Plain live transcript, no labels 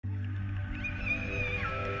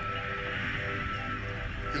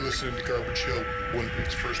You're listening to Garbage Hill,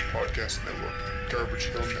 Winnipeg's first podcast network,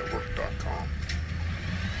 GarbageHillNetwork.com.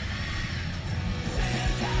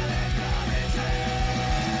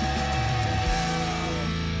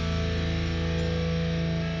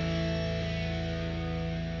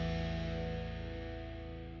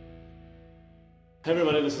 Hey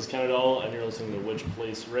everybody, this is Canadol, and you're listening to Which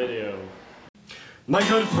Place Radio. My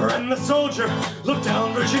good friend the soldier looked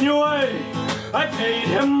down Virginia way. I paid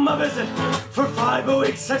him a visit for 5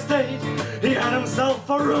 weeks I stayed. He had himself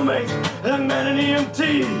a roommate, a young man in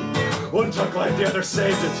EMT. One took like the other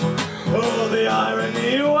saved it. Oh, the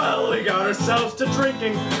irony, well, we got ourselves to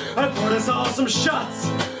drinking. I poured us all some shots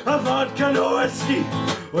of vodka, no whiskey.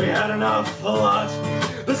 We had an awful lot.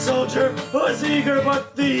 The soldier was eager,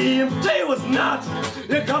 but the EMT was not.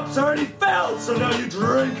 Your cup's already filled, so now you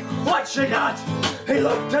drink what you got. He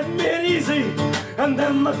looked at me uneasy, and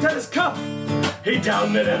then looked at his cup. He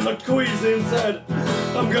downed it and looked queasy and said,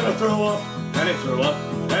 I'm gonna throw up. And he threw up,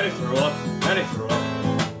 and he threw up, and he threw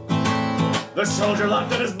up. The soldier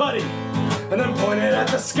laughed at his buddy, and then pointed at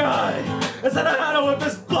the sky, and said, I had to whip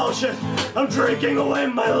this bullshit. I'm drinking away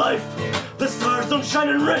my life. The stars don't shine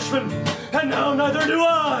in Richmond, and now neither do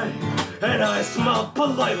I. And I smiled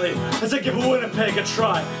politely as I give Winnipeg a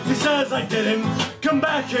try. He says I didn't come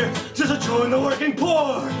back here just to join the working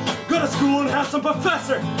poor. Go to school and have some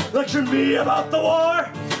professor lecture me about the war.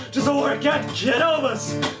 Just to work at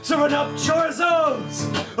Kidovas, serving up chorizos.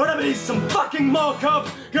 Or to be some fucking mall cop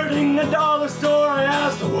girding a dollar store. I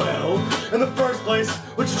asked, well, in the first place,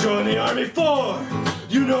 what you join the army for?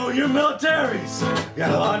 You know your militaries,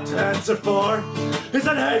 got a lot to answer for. He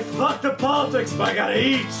said, hey, fuck the politics, but I gotta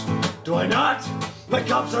eat. Do I not? My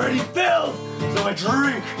cup's already filled, so I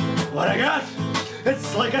drink what I got.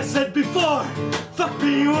 It's like I said before, fuck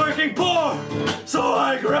being working poor. So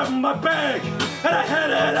I grabbed my bag, and I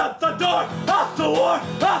headed out the door. Off the war,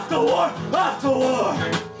 off the war, off the war.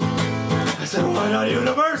 I said, why not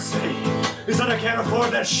university? He said, I can't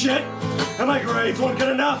afford that shit, and my grades weren't good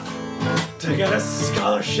enough to get a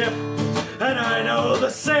scholarship. And I know the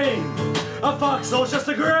saying, a foxhole's just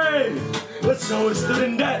a grave, but so is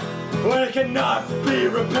student debt when it cannot be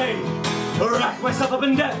repaid. Or rack myself up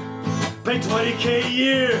in debt, pay $20K a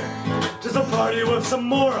year, just to party with some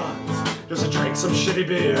morons, just to drink some shitty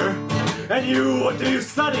beer. And you, what do you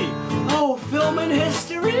study? Oh, film and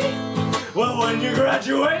history? Well, when you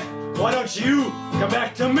graduate, why don't you come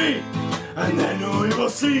back to me? And then we will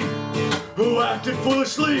see who acted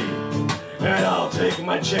foolishly. And I'll take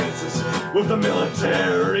my chances with the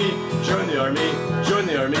military. Join the army, join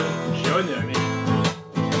the army, join the army.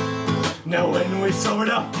 Now when we sobered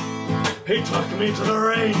up, he took me to the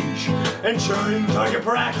range, and during target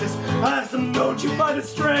practice, I asked him, don't you find it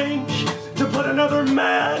strange to put another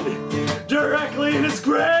man directly in his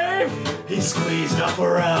grave? He squeezed up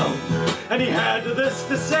around, and he had this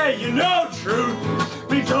to say, you know, truth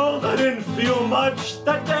be told, I didn't feel much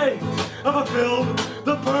that day. I fulfilled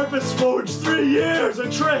the purpose, forged 3 years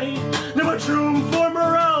of trade, now much room for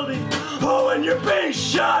morality. Oh, when you're being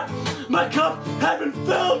shot, my cup had been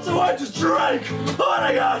filled, so I just drank what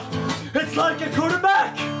I got. It's like a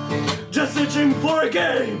quarterback just itching for a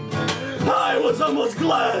game. I was almost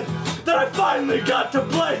glad that I finally got to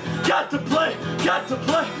play, got to play, got to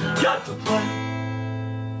play, got to play.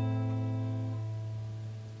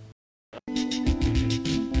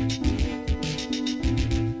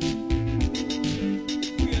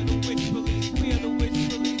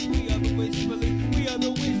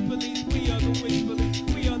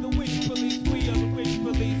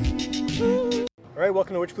 All right,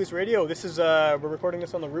 welcome to Which Police Radio. This is we're recording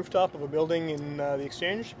this on the rooftop of a building in the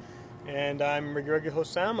Exchange, and I'm your regular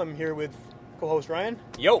host Sam. I'm here with co-host Ryan.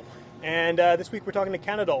 Yo! And this week we're talking to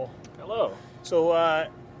Canadol. Hello. So, I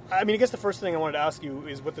guess the first thing I wanted to ask you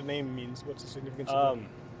is what the name means. What's the significance of it?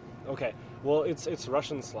 Okay. Well, it's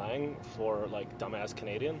Russian slang for, like, dumbass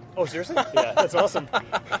Canadian. Oh, seriously? Yeah. That's awesome.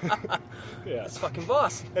 Yeah. It's fucking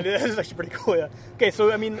boss. That is actually pretty cool, yeah. Okay,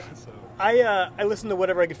 so, I mean, I listen to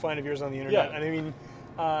whatever I could find of yours on the internet, Yeah. and I mean,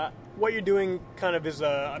 what you're doing kind of is,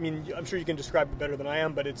 I mean, I'm sure you can describe it better than I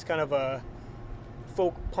am, but it's kind of a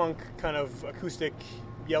folk punk kind of acoustic,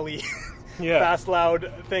 yelly, Yeah. fast,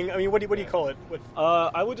 loud thing. I mean, what do you call it? What?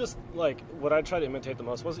 I would just, like, what I try to imitate the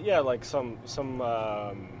most was, like, some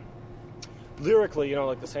lyrically, you know,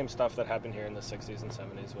 like the same stuff that happened here in the 60s and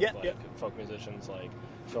 70s with, folk musicians like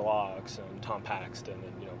Phil Ochs and Tom Paxton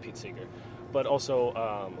and, you know, Pete Seeger. But also,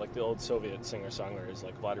 like the old Soviet singer-songwriters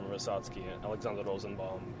like Vladimir Vysotsky and Alexander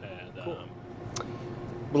Rosenbaum and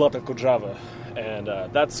Bulata Kudryava. And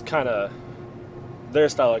that's kind of their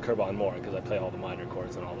style I curb on more because I play all the minor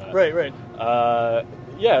chords and all that. Right.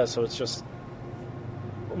 Yeah, so it's just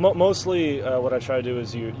Mostly, what I try to do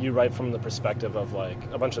is you write from the perspective of like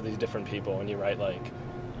a bunch of these different people, and you write like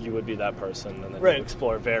you would be that person, and then you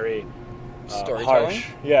explore very storytelling.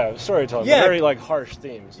 Storytelling. Yeah. Very like harsh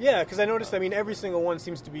themes. Yeah, because I noticed. I mean, every single one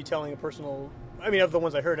seems to be telling a personal. I mean, of the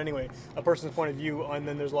ones I heard anyway, a person's point of view, and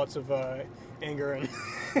then there's lots of anger and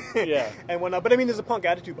and whatnot. But I mean, there's a punk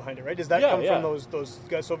attitude behind it, right? Does that come from those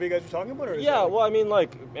guys, Soviet guys you're talking about? Or is well, I mean,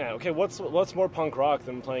 like, okay, what's more punk rock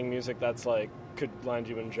than playing music that's like could land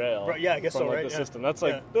you in jail? Right, yeah, I guess from, so. Like, right? the system. That's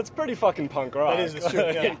like that's pretty fucking punk rock. That is, it's true.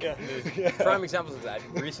 Yeah. Prime examples of that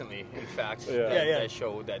recently, in fact, that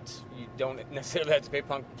show that you don't necessarily have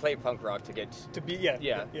to play punk rock to get to be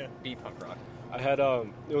be punk rock. I had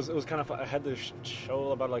it was kind of fun. I had this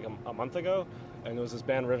show about like a month ago, and there was this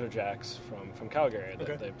band River Jacks from Calgary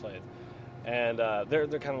that they played, and they're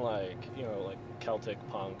kind of like like Celtic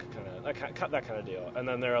punk that kind of deal. And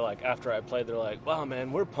then they're like, after I played, they're like, "Wow,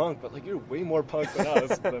 man, we're punk, but like you're way more punk than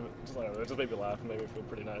us." It just made me laugh and made me feel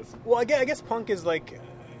pretty nice. Well, I guess punk is like.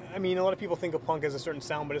 I mean, a lot of people think of punk as a certain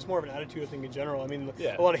sound, but it's more of an attitude, I think, in general. I mean,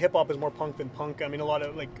 a lot of hip hop is more punk than punk. I mean, a lot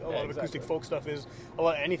of acoustic folk stuff is a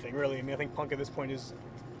lot of anything, really. I mean, I think punk at this point is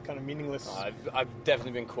kind of meaningless. I've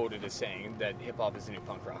definitely been quoted as saying that hip hop is the new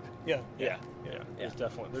punk rock. Yeah. There's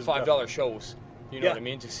definitely $5 shows. You know what I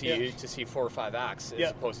mean? To see 4 or 5 acts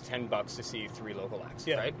as opposed to $10 to see 3 local acts.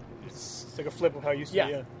 Yeah. Right? It's like a flip of how it used to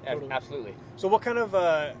be. Yeah, totally. Absolutely. So, what kind of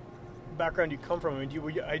background do you come from? I mean, do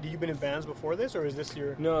you been in bands before this, or is this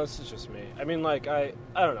your? No, this is just me. I mean, like I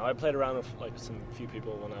don't know. I played around with like few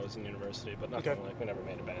people when I was in university, but nothing like we never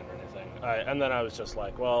made a band or anything. And then I was just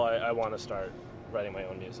like, well, I want to start writing my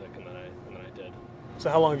own music, and then I did. So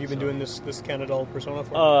how long have you been doing this Canadol persona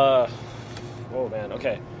for? Oh man,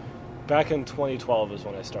 okay. Back in 2012 is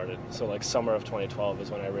when I started. So like summer of 2012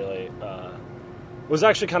 is when I really it was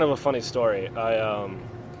actually kind of a funny story.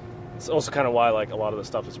 It's also kind of why like a lot of the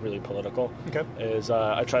stuff is really political. Okay. Is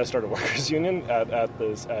I tried to start a workers' union at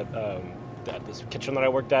this kitchen that I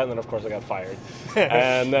worked at, and then of course I got fired.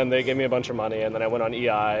 And then they gave me a bunch of money, and then I went on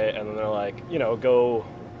EI, and then they're like, go.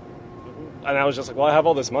 And I was just like, well, I have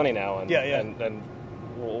all this money now, and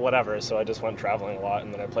whatever. So I just went traveling a lot,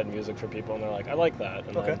 and then I played music for people, and they're like, I like that.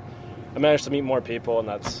 And then I managed to meet more people, and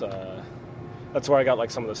that's where I got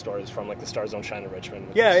like some of the stories from, like the Stars Don't Shine in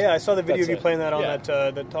Richmond. I saw the video of you playing that on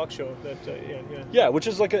that talk show. Which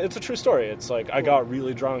is like it's a true story. It's like I got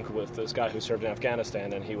really drunk with this guy who served in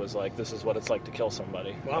Afghanistan, and he was like, "This is what it's like to kill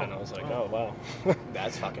somebody." Wow. And I was like, "Oh wow,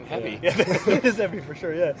 that's fucking heavy." Yeah, it is heavy for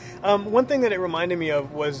sure. Yeah. One thing that it reminded me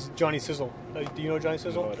of was Johnny Sizzle. Do you know Johnny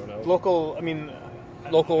Sizzle? No, I don't know. Local.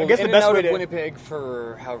 I guess the best way to Winnipeg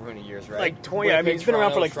for however many years, right? Like 20. Winnipeg, I mean, he's been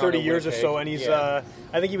around for like 30 years or so, and he's. I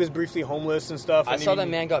think he was briefly homeless and stuff. I saw that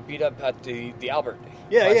man got beat up at the Albert.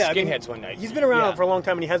 Skinheads one night. He's been around for a long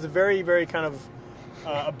time, and he has a very, very kind of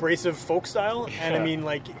abrasive folk style. And I mean,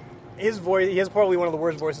 like his voice, he has probably one of the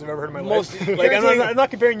worst voices I've ever heard in my life. Like I'm not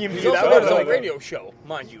comparing him to that. He's also on a radio show,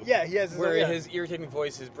 mind you. Yeah, he has. Where his irritating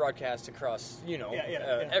voice is broadcast across,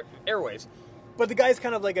 airwaves. But the guy's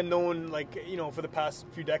kind of like a known, like, for the past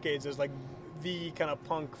few decades as like the kind of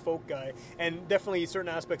punk folk guy, and definitely certain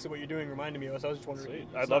aspects of what you're doing reminded me of us. I was just wondering. Sweet.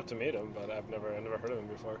 I'd love to meet him, but I've never heard of him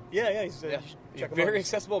before. He's a very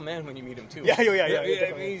accessible man when you meet him too. Yeah.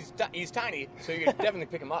 I mean, he's tiny, so you can definitely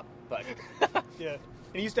pick him up. But and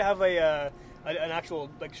he used to have an actual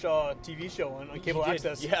like Shaw TV show on cable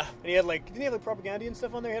access. Yeah. And he had didn't he have like Propaganda and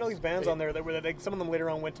stuff on there? He had all these bands on there that were like some of them later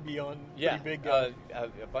on went to be on pretty big. A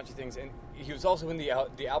bunch of things, and he was also in the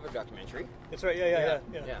Albert documentary. That's right. Yeah.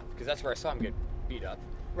 Because that's where I saw him get beat up.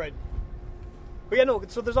 Right.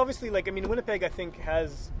 But so there's obviously Winnipeg I think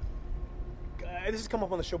has. This has come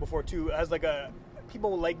up on the show before too. Has like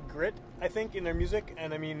people like grit, I think, in their music,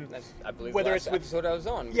 and I mean, I believe whether it's with episode I was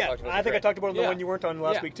on. I think I talked about it on the one you weren't on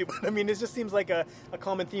last week too. But I mean, it just seems like a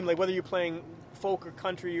common theme. Like whether you're playing folk or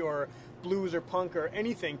country or blues or punk or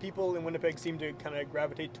anything, people in Winnipeg seem to kind of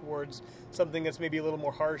gravitate towards something that's maybe a little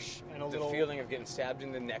more harsh and the feeling of getting stabbed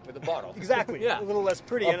in the neck with a bottle. Exactly. A little less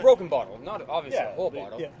pretty. A broken bottle, not obviously a whole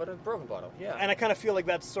bottle, but a broken bottle. Yeah. And I kind of feel like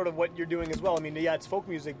that's sort of what you're doing as well. I mean, it's folk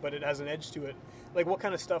music, but it has an edge to it. Like, what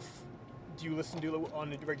kind of stuff do you listen to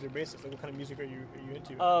on a regular basis? Like, what kind of music are you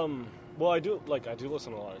into? Well, I do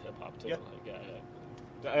listen to a lot of hip hop too. Yeah.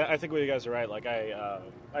 I think what you guys are right. Like I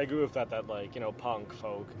agree with that like punk,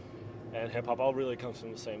 folk, and hip hop all really comes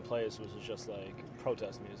from the same place, which is just like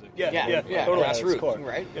protest music. Totally. Grassroots,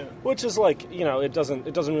 right? Yeah. Which is like it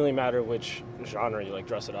doesn't really matter which genre you like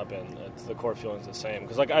dress it up in. The core feeling's the same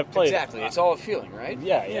because like I've played it's all a feeling, right?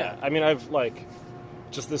 Yeah. I mean I've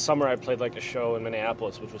just this summer I played like a show in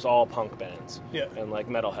Minneapolis which was all punk bands and like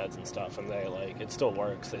metalheads and stuff, and they it still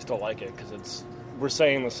works. They still like it because it's we're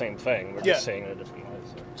saying the same thing. We're just saying it a different way.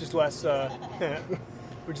 So. Just less.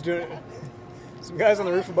 We're just doing it. Some guys on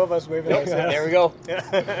the roof above us waving. Us. There we go.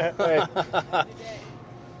 Hey.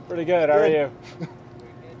 Pretty good. How are you?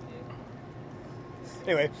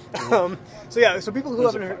 Anyway, so people who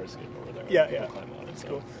haven't heard, that's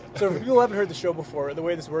cool. So for people who haven't heard the show before, the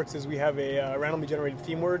way this works is we have a randomly generated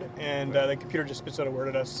theme word, and the computer just spits out a word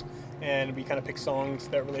at us, and we kind of pick songs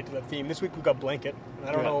that relate to that theme. This week we've got Blanket, and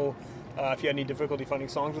I don't know if you had any difficulty finding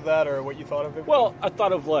songs with that, or what you thought of it. Well, I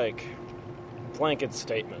thought of like blanket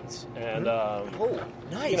statements, and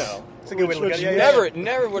nice. You know, it's a good way to look at it.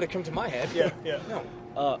 Never would have come to my head. Yeah. No.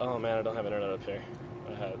 Oh man, I don't have internet up here.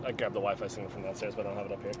 I grabbed the Wi-Fi signal from downstairs, but I don't have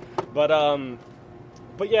it up here.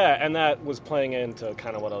 But yeah, and that was playing into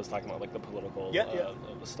kind of what I was talking about, like the political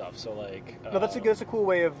stuff. So like, no, that's a cool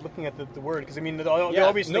way of looking at the word, because I mean the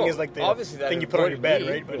obvious thing is like the thing you put on your bed,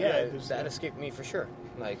 right? But that escaped me for sure.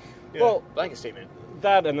 Like, blanket statement.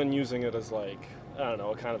 That, and then using it as like, I don't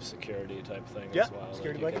know, a kind of security type thing as well.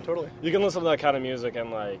 Security blanket, totally. You can listen to that kind of music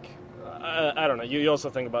and like, I don't know. You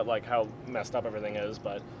also think about like how messed up everything is,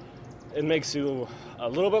 but it makes you a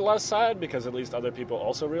little bit less sad because at least other people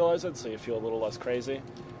also realize it, so you feel a little less crazy.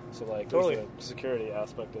 So like, there's a security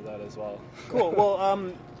aspect of that as well. Cool.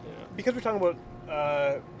 Well, because we're talking about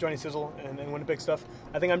Johnny Sizzle and Winnipeg stuff,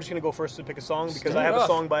 I think I'm just going to go first to pick a song, because I have a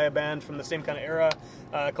song by a band from the same kind of era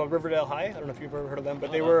called Riverdale High. I don't know if you've ever heard of them,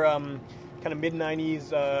 but they were kind of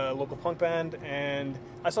mid-'90s local punk band, and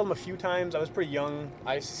I saw them a few times. I was pretty young.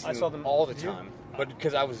 I saw them all the time, but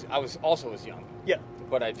because I was also young. Yeah.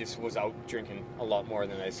 But I just was out drinking a lot more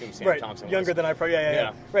than I assume Sam Thompson was. Younger than I probably,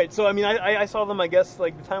 yeah. Right, so I mean, I saw them, I guess,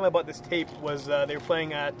 like the time I bought this tape was they were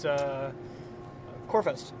playing at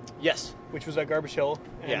Corefest. Yes. Which was at Garbage Hill,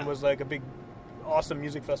 and was like a big, awesome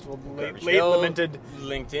music festival. Late lamented.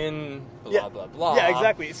 LinkedIn, blah, blah, blah. Yeah,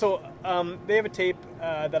 exactly. So they have a tape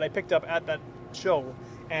that I picked up at that show,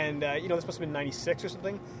 and this must have been 96 or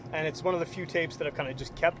something, and it's one of the few tapes that I've kind of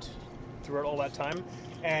just kept throughout all that time,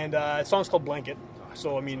 and the song's called Blanket.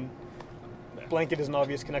 So, I mean, Blanket is an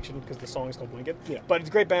obvious connection because the song is called Blanket. Yeah. But it's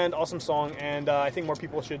a great band, awesome song, and I think more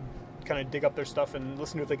people should kind of dig up their stuff and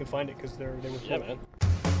listen to it if they can find it, because they were cool. Yeah, man.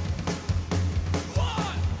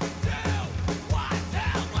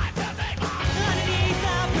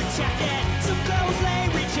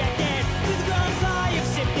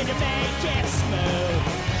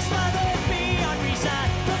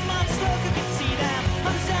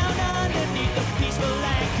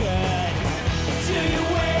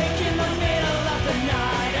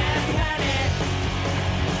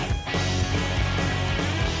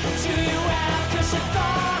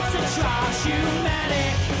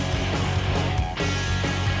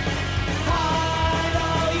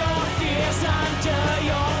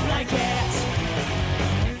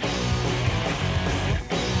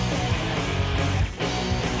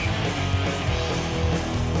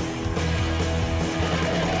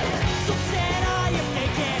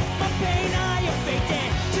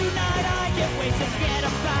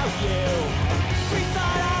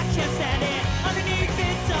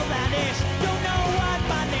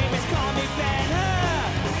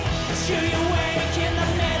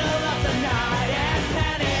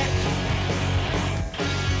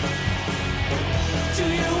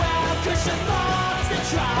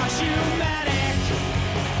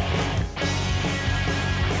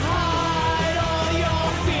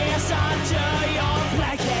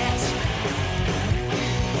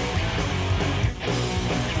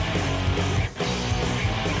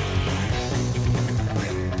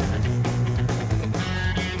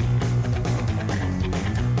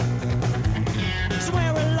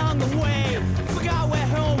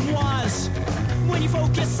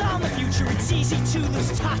 It's easy to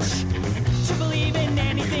lose touch. To believe in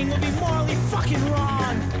anything will be morally fucking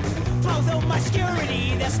wrong. Both of my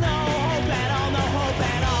security, there's no hope at all, no hope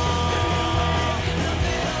at all. In the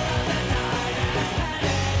middle of the night and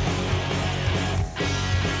panic.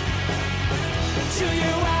 To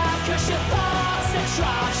you out, 'cause your thoughts that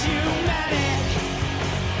drives you manic.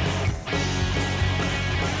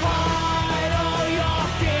 Hide all your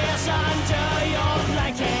fears under your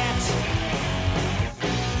blanket.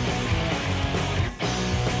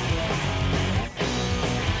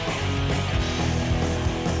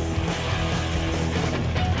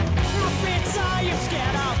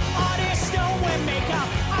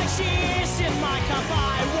 In my cup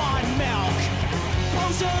I want milk.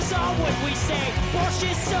 Posters are what we say. Borscht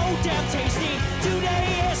is so damn tasty. Today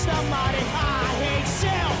is the modern I hate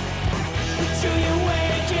silk. Do you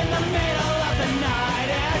wake in the middle of the night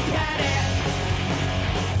and panic?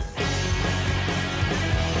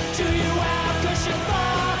 Do you have cushion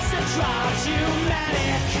thoughts that drives you mad?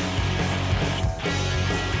 automatic.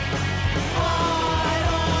 Hide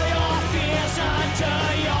all your fears under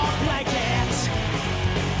your blanket.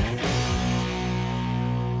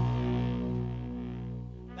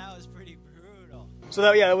 That was pretty brutal. So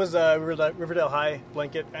that was Riverdale High,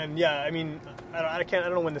 Blanket, and yeah, I mean, I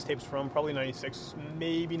don't know when this tape's from. Probably 96,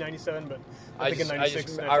 maybe 97, but I think in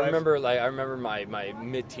 96. I remember my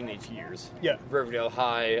mid-teenage years. Yeah. Riverdale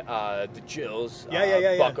High, the Jills,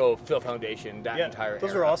 yeah. Bucko, Phil Foundation, that entire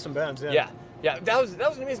those era. were awesome bands. Yeah. That was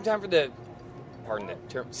an amazing time for the, pardon the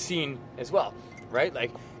term, scene as well, right?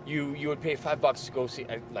 Like you would pay $5 to go see,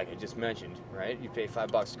 like I just mentioned, right? You pay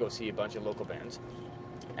 $5 to go see a bunch of local bands,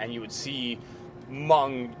 and you would see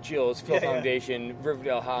Mung, Jills, Phil Foundation,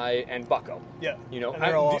 Riverdale High, and Bucko. Yeah. You know, and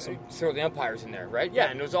they're all awesome. Throw the Empires in there, right?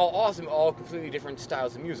 Yeah, and it was all awesome, all completely different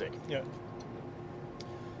styles of music. Yeah.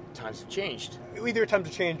 Times have changed. Either times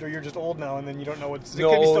have changed or you're just old now and then you don't know what's No,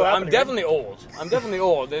 it could be still happening, I'm definitely old. I'm definitely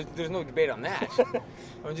old. There's no debate on that.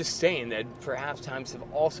 I'm just saying that perhaps times have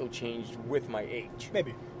also changed with my age.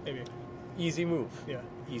 Maybe. Easy move. Yeah.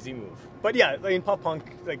 Easy move. But yeah, I mean, pop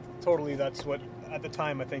punk, like, totally that's what, at the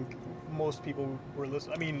time, I think most people were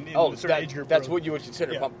listening. I mean, in a certain age group. That's what you would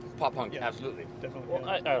consider pop punk, yeah. Absolutely. Definitely. Well,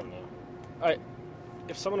 I don't know.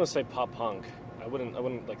 If someone would say pop punk, I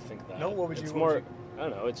wouldn't like think that. No, what would it's you? More, I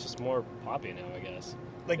don't know. It's just more poppy now, I guess.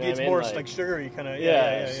 Like you know it's more like sugary kind of.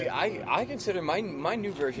 Yeah. See, I consider my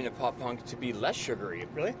new version of pop punk to be less sugary.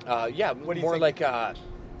 Really? Yeah. What do you more think?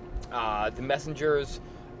 like the Messengers,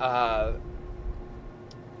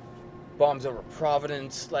 Bombs Over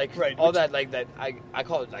Providence, like all that. Like that. I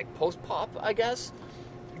call it like post pop, I guess.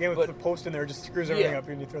 Again, with the post in there, just screws everything up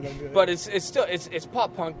when you throw that into it. But it's still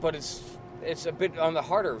pop punk, but it's a bit on the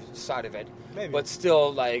harder side of it. Maybe. But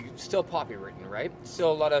still poppy written, right?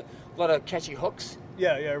 Still a lot of catchy hooks.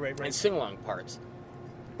 Yeah, right. And sing along parts.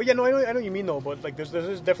 But yeah, no, I know what you mean though. But like, there's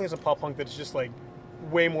definitely some pop punk that's just like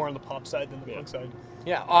way more on the pop side than the punk side.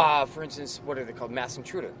 Yeah. For instance, what are they called? Mass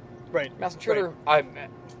Intruder. Right. Mass Intruder. Right.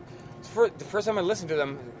 The first time I listened to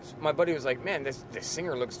them, my buddy was like, "Man, this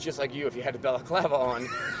singer looks just like you if you had a balaclava on."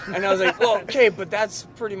 And I was like, "Well, okay, but that's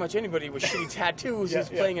pretty much anybody with shitty tattoos who's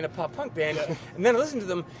playing in a pop punk band." Yeah. And then I listened to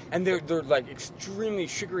them, and they're like extremely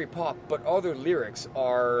sugary pop, but all their lyrics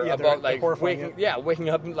are about like waking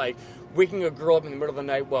up and like waking a girl up in the middle of the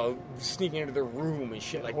night while sneaking into their room and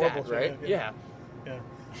shit like that, right? Yeah.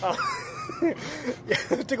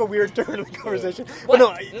 It took a weird turn in the conversation. But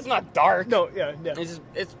no, it's not dark. No, yeah.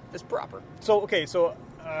 It's proper. So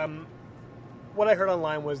what I heard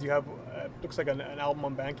online was you have looks like an album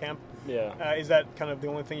on Bandcamp. Yeah. Is that kind of the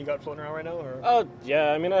only thing you got floating around right now, or? Oh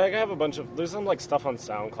yeah. I mean, I have a bunch of there's some like stuff on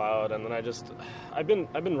SoundCloud, and then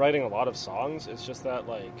I've been writing a lot of songs. It's just that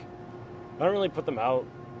like I don't really put them out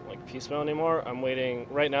like piecemeal anymore. I'm waiting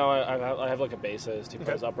right now. I have like a bassist. He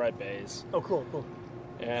plays upright bass. Oh, cool.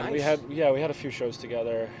 And nice. we had a few shows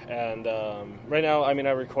together, and right now, I mean,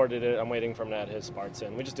 I recorded it. I'm waiting for him to add his parts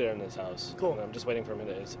in. We just did it in his house. Cool. And I'm just waiting for him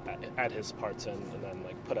to add his parts in, and then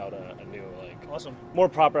like put out a new like awesome, more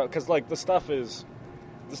proper. Because like the stuff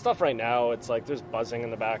right now, it's like there's buzzing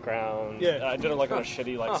in the background. Yeah, I did it like on a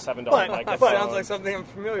shitty like $7 microphone. Sounds like something I'm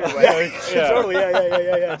familiar with. Totally.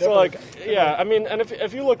 Yeah. So like, yeah, I mean, and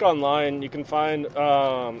if you look online, you can find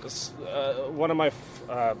one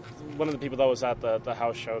of the people that was at the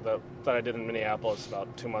house show that I did in Minneapolis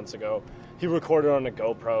about 2 months ago. He recorded on a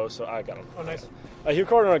GoPro, so I got him. Oh, nice. He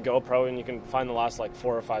recorded on a GoPro, and you can find the last like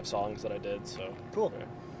 4 or 5 songs that I did. So cool. Yeah.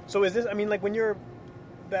 So is this? I mean, like when you're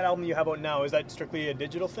that album you have out now, is that strictly a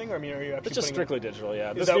digital thing, or I mean, are you actually? It's just strictly digital.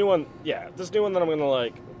 Yeah. This new one that I'm gonna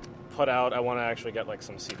like put out. I want to actually get like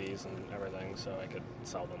some CDs and everything, so I could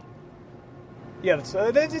sell them. Yeah, it's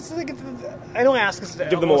like I don't ask this.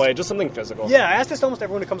 Give them away, just something physical. Yeah, I ask this to almost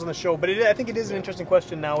everyone who comes on the show, but I think it is an interesting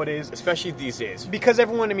question nowadays, especially these days, because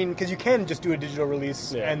everyone. I mean, because you can just do a digital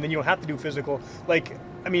release, and then you don't have to do physical. Like,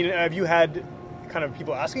 I mean, have you had kind of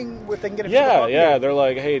people asking if they can get a physical copy? Yeah. They're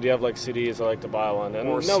like, hey, do you have like CDs? I like to buy one. And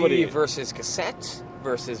or nobody CD versus cassette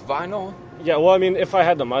versus vinyl. Yeah, well, I mean, if I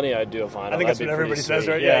had the money, I'd do a vinyl. I think that's what everybody says,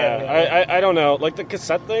 right? Yeah. I don't know. Like the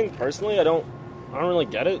cassette thing, personally, I don't really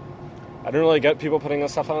get it. I don't really get people putting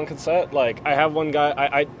this stuff on cassette. Like, I have one guy,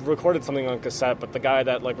 I recorded something on cassette, but the guy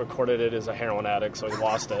that, like, recorded it is a heroin addict, so he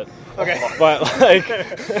lost it. Okay. But,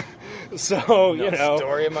 like, so, you know.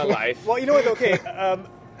 Story of my life. Well, you know what, okay,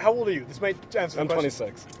 how old are you? This might answer the I'm question.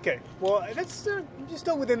 26. Okay. Well, that's you're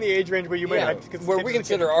still within the age range where you might have to... Where we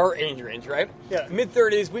consider our age range, right? Yeah.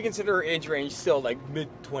 Mid-30s, we consider our age range still, like,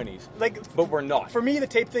 mid-20s. Like, but we're not. For me, the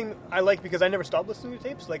tape thing, I like because I never stopped listening to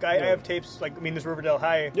tapes. Like, I have tapes, like, I mean, there's Riverdale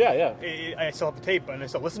High. Yeah. I still have the tape, and I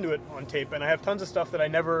still listen to it on tape, and I have tons of stuff that I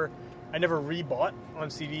never I never rebought on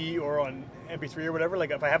CD or on MP3 or whatever.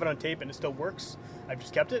 Like if I have it on tape and it still works, I've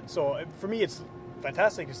just kept it. So for me, it's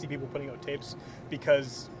fantastic to see people putting out tapes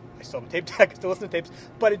because I still have a tape deck, I still listen to tapes.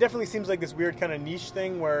 But it definitely seems like this weird kind of niche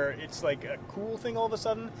thing where it's like a cool thing all of a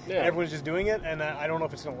sudden. Yeah. And everyone's just doing it, and I don't know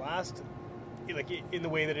if it's going to last like in the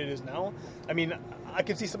way that it is now. I mean, I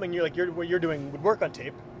can see something what you're doing would work on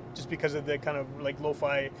tape just because of the kind of like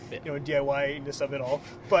lo-fi, DIY-ness of it all.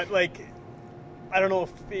 But like, I don't know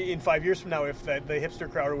if in 5 years from now, if the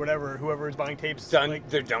hipster crowd or whatever, whoever is buying tapes,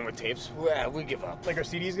 they're done with tapes. Well, we give up. Like, are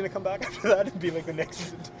CDs going to come back after that and be like the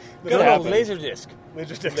next? Laserdisc.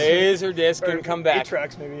 Laserdisc can come back. 8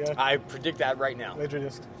 tracks, maybe. Yeah. I predict that right now.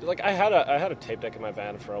 Laserdisc. Like I had a tape deck in my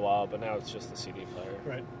van for a while, but now it's just the CD player.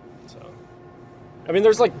 Right. So, I mean,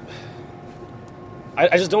 there's like,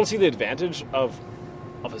 I just don't see the advantage of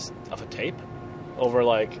a tape over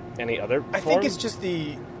like any other form. I think it's just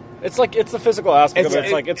the. It's like it's the physical aspect of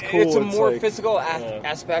it. It's cool. It's a more physical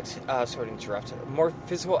aspect. Sorry to interrupt. More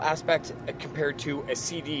physical aspect compared to a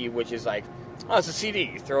CD, which is like, oh, it's a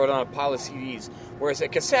CD. You throw it on a pile of CDs. Whereas a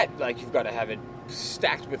cassette, like you've got to have it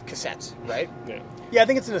stacked with cassettes, right? Yeah, I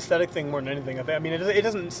think it's an aesthetic thing more than anything. I mean, it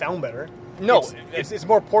doesn't sound better. No, it's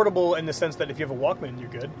more portable in the sense that if you have a Walkman, you're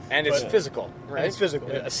good. And it's physical, right? It's physical.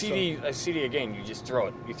 Yeah. A CD again, you just throw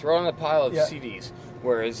it. You throw it on a pile of CDs.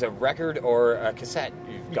 Whereas a record or a cassette,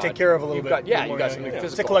 you take care of a little bit. You got something physical.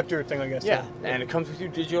 It's a collector thing, I guess. Yeah, and it comes with your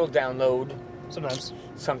digital download.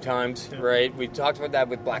 Sometimes, right? We talked about that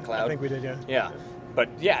with Black Cloud. I think we did, yeah. Yeah, but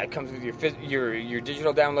yeah, it comes with your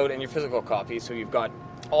digital download and your physical copy, so you've got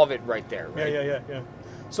all of it right there. Right? Yeah.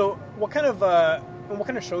 So, what kind of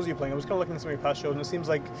shows are you playing? I was kind of looking at some of your past shows, and it seems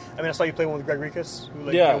like, I mean, I saw you play one with Greg Rikus, who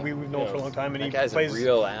we've known for a long time, and that guy's a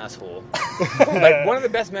real asshole. Like one of the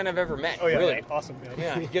best men I've ever met. Oh yeah, really awesome.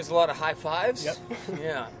 Yeah, he gives a lot of high fives. Yep.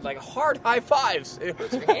 Yeah, like hard high fives. It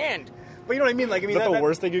hurts your hand. But you know what I mean? Like, is that the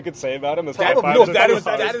worst thing you could say about him? Is that, high fives? No, that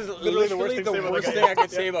is literally the worst thing I could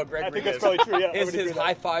say about Greg Rikus. I think that's probably true. Yeah, is his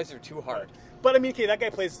high fives are too hard. But I mean, okay, that guy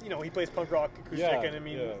plays. He plays punk rock acoustic, and I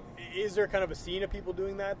mean, is there kind of a scene of people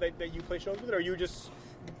doing that you play shows with, or are you just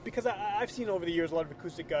because I've seen over the years a lot of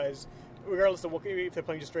acoustic guys, regardless of if they're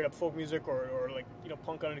playing just straight up folk music or like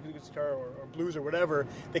punk on an acoustic guitar or blues or whatever,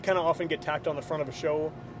 they kind of often get tacked on the front of a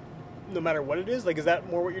show, no matter what it is. Like, is that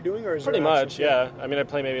more what you're doing, or is pretty much? Yeah, I mean, I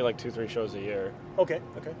play maybe like 2-3 shows a year. Okay.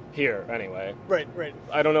 Here, anyway. Right.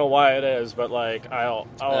 I don't know why it is, but like I'll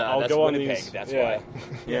go on Winnipeg, these. That's why.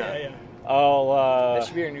 Yeah. That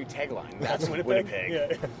should be our new tagline. That's Winnipeg.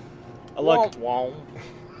 Yeah.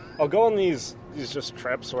 I'll go on these just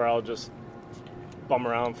trips where I'll just bum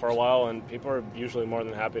around for a while, and people are usually more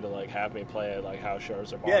than happy to like have me play at like house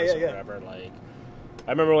shows or bars or whatever. Like,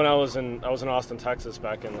 I remember when I was in Austin, Texas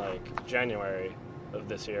back in like January of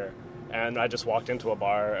this year, and I just walked into a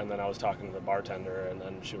bar, and then I was talking to the bartender, and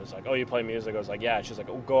then she was like, "Oh, you play music?" I was like, "Yeah." She's like,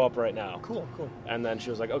 "Oh, go up right now." Cool. And then she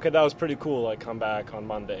was like, "Okay, that was pretty cool. Like, come back on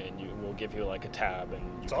Monday, and we'll give you like a tab, and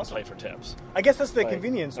you can play for tips." I guess that's the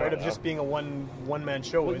convenience, right, of just being a one man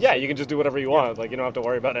show. Well, yeah, you can just do whatever you want. Like, you don't have to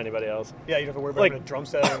worry about anybody else. Yeah, you don't have to worry about a drum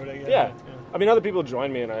set or whatever. Yeah. I mean, other people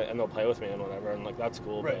join me and they'll play with me and whatever, and like that's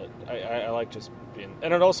cool. Right. But I like just being,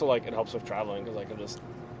 and it also like it helps with traveling because I can just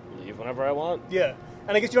leave whenever I want. Yeah.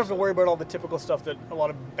 And I guess you don't have to worry about all the typical stuff that a lot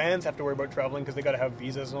of bands have to worry about traveling because they got to have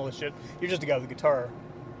visas and all this shit. You're just a guy with a guitar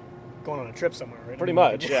going on a trip somewhere, right? Pretty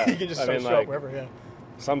much, yeah. You can just show up wherever, yeah.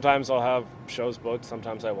 Sometimes I'll have shows booked,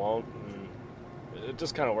 sometimes I won't. And it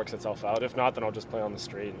just kind of works itself out. If not, then I'll just play on the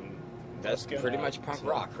street. And that's pretty much punk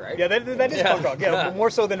rock, right? Yeah, that is punk rock. Yeah, more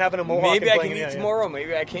so than having a mohawk. Maybe I can eat tomorrow,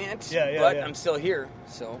 maybe I can't. But I'm still here,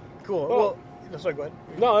 so. Cool. Well, sorry, go ahead.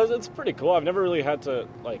 No, it's pretty cool. I've never really had to,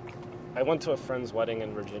 like, I went to a friend's wedding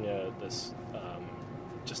in Virginia this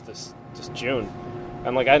June,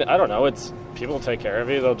 and like I don't know, it's people take care of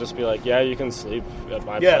you. They'll just be like, yeah, you can sleep at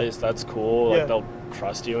my place. That's cool. Like they'll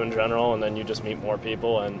trust you in general, and then you just meet more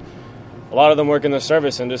people. And a lot of them work in the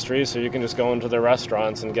service industry, so you can just go into their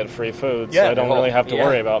restaurants and get free food. So I don't really have to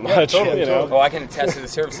worry about much. Totally. Oh, I can attest to the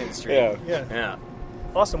service industry. Yeah.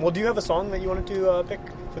 Awesome. Well, do you have a song that you wanted to pick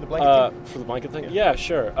for the blanket thing? For the blanket thing? Yeah,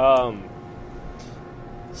 sure.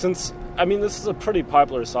 Since, I mean, this is a pretty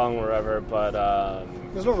popular song wherever, but...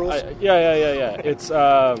 there's no rules. Yeah. It's,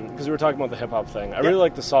 because we were talking about the hip-hop thing. I really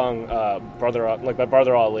like the song, by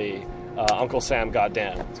Brother Ali, Uncle Sam,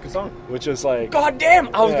 Goddamn. It's a good song. Which is like...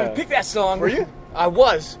 Goddamn! I was going to pick that song. Were you? I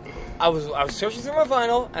was searching through my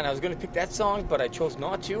vinyl, and I was going to pick that song, but I chose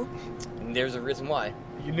not to. And there's a reason why.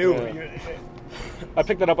 You knew. I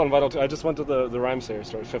picked that up on vinyl, too. I just went to the Rhymesayers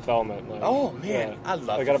store, Fifth Element. Like, oh, man. I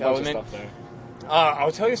love I got a bunch Element. of stuff there.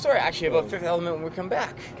 I'll tell you a story actually about Fifth Element when we come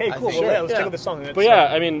back. Okay, cool. Well, let's take up the song. But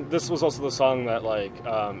yeah, I mean, this was also the song that like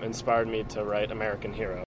inspired me to write American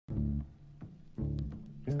Hero.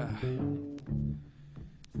 The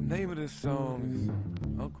name of this song is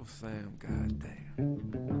Uncle Sam,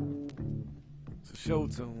 goddamn. It's a show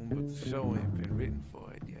tune, but the show ain't been written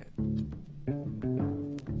for it yet.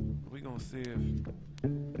 We gonna see if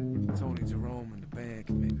Tony Jerome and the band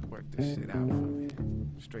can maybe work this shit out for me.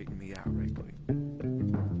 Straighten me out right quick.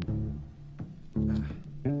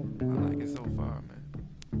 I like it so far, man.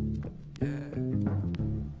 Yeah.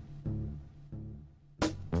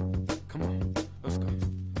 Come on, let's go.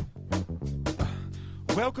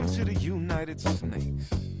 Welcome to the United Snakes,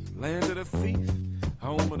 land of the thief,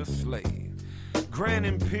 home of the slave. Grand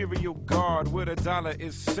Imperial Guard where the dollar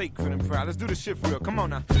is sacred and proud. Let's do this shit for real, come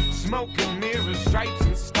on now. Smoke and mirrors, stripes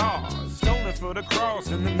and stars, stolen for the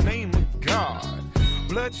cross in the name of God.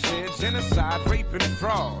 Bloodshed, genocide, rape and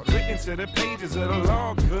fraud, written to the pages of the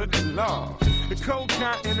law, good law. The cold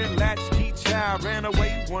continent latchkey child ran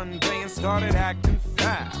away one day and started acting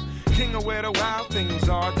foul. King of where the wild things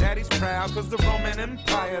are, daddy's proud, cause the Roman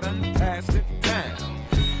Empire done passed it down.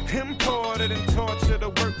 Imported and tortured the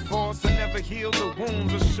workforce and never healed the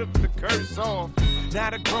wounds or shook the curse off. Now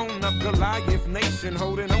the grown-up Goliath nation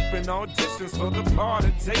holding open auditions for the part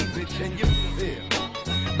of David. Can you feel?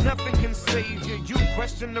 Nothing can save you. You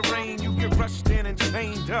question the rain, you get rushed in and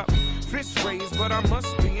chained up. Fish raised, but I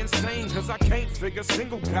must be insane, cause I can't figure a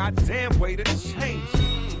single goddamn way to change.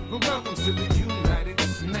 Well, welcome to the United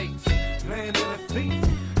Snakes, land of the thief,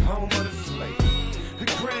 home of the slave. The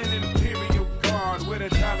Grand Imperial Guard where the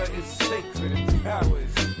dollar is sacred and power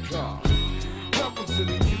is God. Welcome to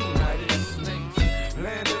the United Snakes,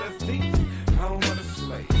 land of the thief, home of the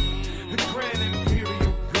slave. The Grand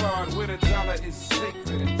Imperial Guard where the dollar is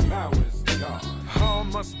sacred and power is God. All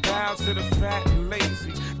must bow to the fat and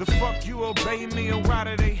lazy. The fuck you obey me and why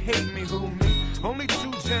do they hate me? Who me? Only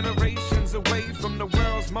 2 generations away from the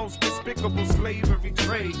world's most despicable slavery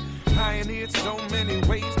trade. Pioneered so many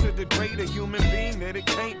ways to degrade a human being that it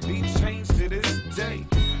can't be changed to this day.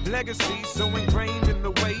 Legacy so ingrained in the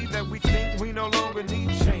way that we think we no longer need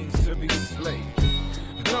chains to be slaves.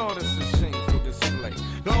 Lord, it's a shameful display.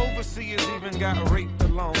 The overseers even got raped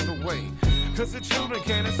along the way. Cause the children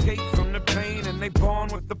can't escape from the pain, and they born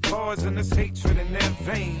with the poisonous hatred in their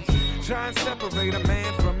veins. Try and separate a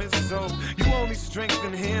man from his soul. You only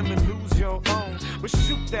strengthen him and lose your own. But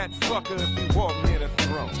shoot that fucker if he walk near the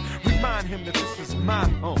throne. Remind him that this is my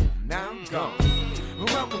home. Now I'm gone.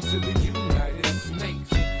 Welcome to the United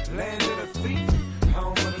Snakes, land of the thief,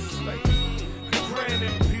 home of the slave. The Grand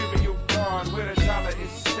Imperial Guard where the dollar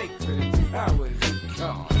is sacred and power is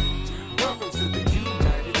God. Welcome to the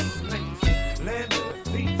United Snakes, land of the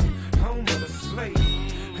thief, home of the slave.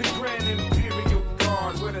 The Grand Imperial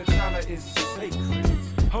Guard where the dollar is sacred.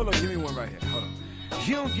 Hold on, give me one right here. Hold on.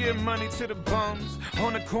 You don't give money to the bums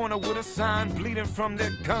on the corner with a sign bleeding from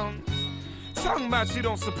their gums. Talking about you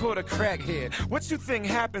don't support a crackhead. What you think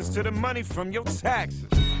happens to the money from your taxes?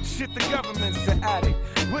 Shit, the government's the addict.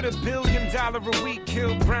 With $1 billion a week,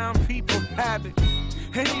 kill brown people habit.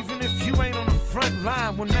 And even if you ain't on the front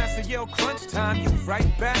line, when Master yell crunch time, you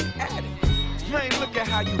right back at it. Man, look at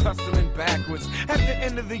how you hustling backwards. At the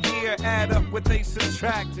end of the year, add up what they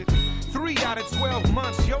subtracted. 3 out of 12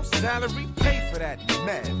 months, your salary pay for that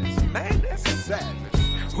madness. Man, that's savage.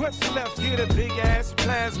 What's left? Get a big ass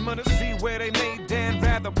plasma to see where they made Dan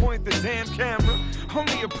rather point the damn camera.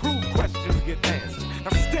 Only approved questions get answered.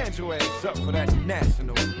 Now stand your ass up for that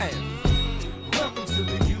national anthem. Welcome to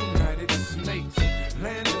the United Snakes,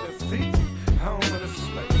 land of the thief, home of the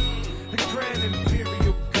slave. The Grand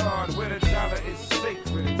Imperial Guard where the dollar is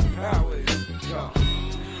sacred and power is God.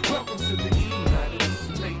 Welcome to the United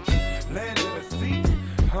Snakes, land of the thief,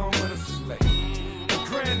 home of the slave. The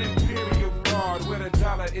Grand Imperial Guard where the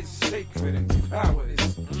dollar is sacred and power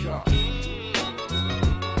is God.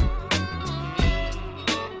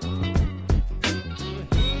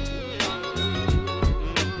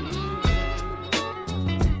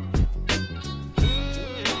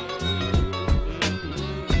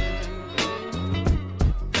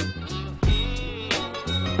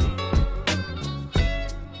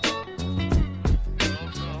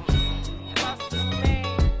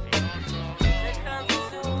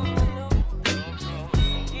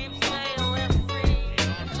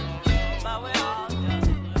 But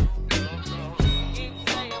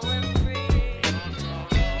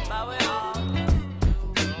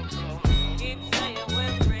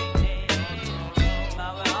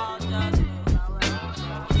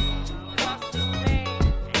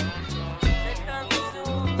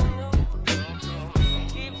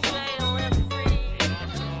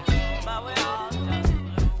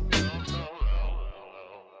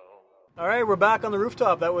All right, we're back on the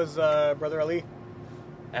rooftop. That was Brother Ali.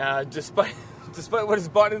 Despite what his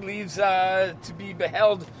body leaves to be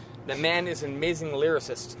beheld, the man is an amazing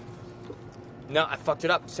lyricist. No, I fucked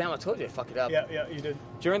it up. Sam, I told you I fucked it up. Yeah, you did.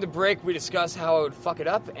 During the break, we discussed how I would fuck it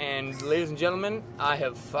up, and ladies and gentlemen, I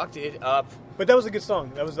have fucked it up. But that was a good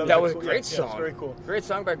song. That was a great song. Yeah, very cool. Great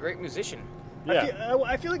song by a great musician. Yeah.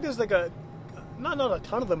 I feel like there's like not a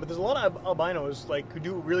ton of them, but there's a lot of albinos like who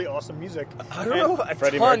do really awesome music. I don't know.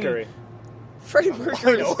 Freddie Mercury. Freddie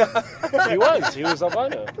Mercury. He was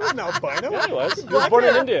albino. He was an albino? Yeah, he was. He was born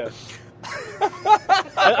in India.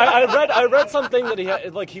 I read something that he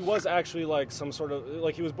had, like, he was actually like some sort of,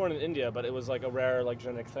 like, he was born in India, but it was like a rare, like,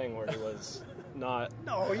 genetic thing where he was not.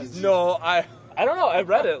 I don't know. I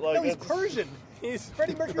read it. Like, no, he's Persian.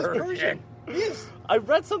 Freddie Mercury's Persian. He is. I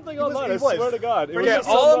read something online. I swear to God. It was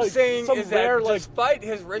all I'm saying is that despite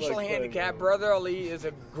his racial handicap, Brother Ali is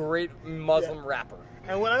a great Muslim rapper.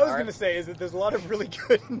 And what I was going to say is that there's a lot of really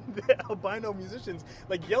good albino musicians,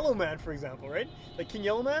 like Yellowman, for example, right? Like King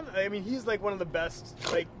Yellowman. I mean, he's like one of the best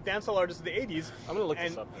like dancehall artists of the '80s. I'm going to look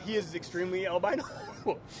this up. He is extremely albino.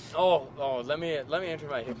 Let me enter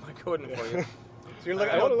my code in for you. So you're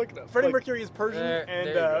looking. I want to look it up. Freddie Mercury is Persian, and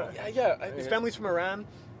his family's from Iran.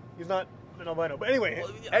 He's not an albino, but anyway.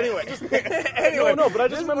 No, but I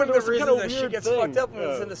just remember there was the kind of reason that weird she gets thing. fucked up when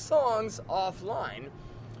it's in the songs offline.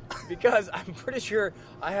 Because I'm pretty sure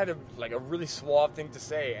I had a really suave thing to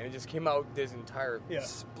say, and it just came out this entire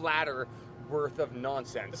splatter worth of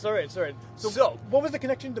nonsense. It's all right. So, what was the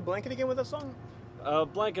connection to Blanket again with that song?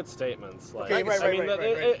 Blanket statements. Like, okay,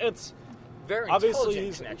 right. It's very obviously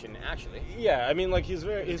intelligent connection, actually. Yeah, I mean, like he's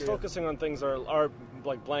focusing on things that are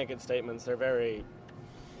like blanket statements. They're very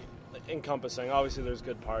encompassing. Obviously, there's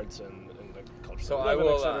good parts in the culture,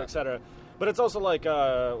 so et cetera. But it's also like what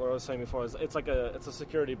I was saying before. It's a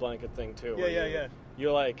security blanket thing too. Yeah.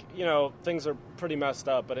 You're like, things are pretty messed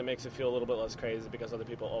up, but it makes it feel a little bit less crazy because other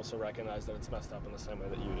people also recognize that it's messed up in the same way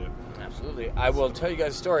that you do. Absolutely. I will tell you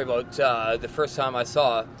guys a story about the first time I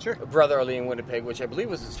saw Brother Ali in Winnipeg, which I believe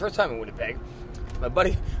was his first time in Winnipeg. My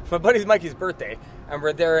buddy's Mikey's birthday, and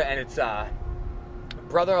we're there, and it's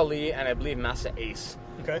Brother Ali and I believe Massa Ace.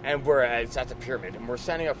 Okay. And it's at the pyramid, and we're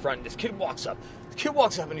standing up front, and this kid walks up. The kid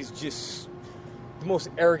walks up, and he's just the most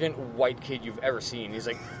arrogant white kid you've ever seen. He's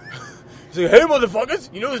like, hey,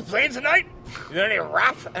 motherfuckers, you know who's playing tonight? You know any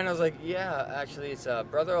rap? And I was like, yeah, actually, it's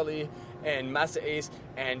Brother Ali and Massa Ace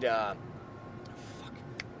and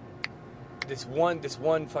this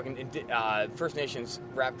one fucking First Nations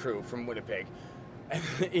rap crew from Winnipeg. And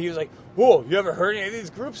he was like, whoa, you ever heard any of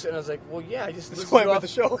these groups? And I was like, well, yeah, I just listened to the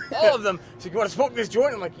show. all of them. So you want to smoke this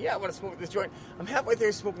joint? I'm like, yeah, I want to smoke this joint. I'm halfway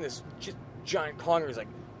there smoking this just giant conger. He's like,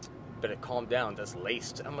 better calm down, that's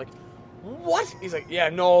laced. I'm like, what? He's like, yeah,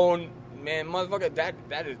 no, man, motherfucker,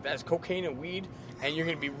 that is cocaine and weed, and you're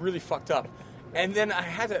going to be really fucked up. And then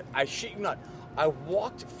I shit you not, I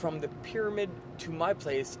walked from the pyramid to my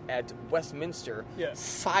place at Westminster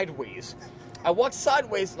sideways. I walked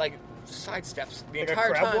sideways, like side steps the entire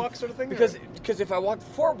crab time. Walk sort of thing? Because if I walked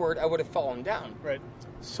forward, I would have fallen down. Right.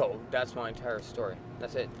 So that's my entire story.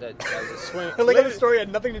 That's it. That was a swing. The story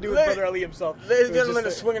had nothing to do with Brother Ali himself. Ladies and gentlemen,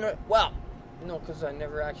 a swinging. Well, no, because I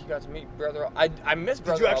never actually got to meet Brother. I missed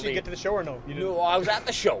Brother Ali. Did you actually get to the show or no? No, I was at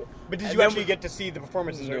the show. But did you actually get to see the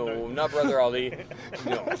performances? No, not Brother Ali.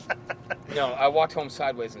 No, I walked home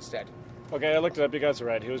sideways instead. Okay, I looked it up. You guys are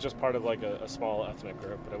right. He was just part of like a small ethnic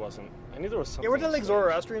group, but it wasn't. I knew there was something. Yeah, were there like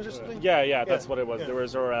Zoroastrians or something? Yeah, that's what it was. Yeah. There were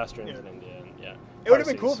Zoroastrians in India. And, it would have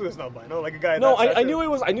been cool if it was an albino, like a guy. No, I knew it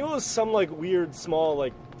was. I knew it was some like weird small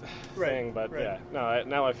like thing, but yeah. No,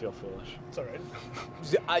 now I feel foolish. It's all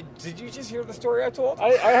right. Did you just hear the story I told?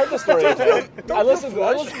 I heard the story. I listened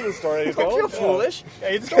to the story. You don't feel foolish.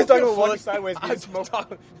 Yeah, this guy's talking about walking sideways and smoke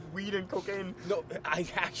weed and cocaine. No, I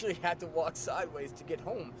actually had to walk sideways to get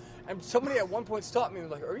home, and somebody at one point stopped me and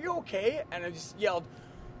was like, "Are you okay?" And I just yelled,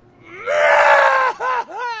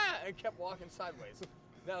 and kept walking sideways.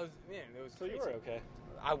 That was, man, it was crazy. So you were okay.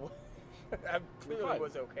 I clearly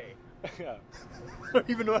was okay. Yeah. I don't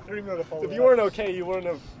even know how to follow If you weren't okay, you wouldn't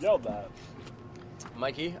have yelled that.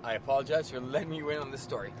 Mikey, I apologize for letting you in on this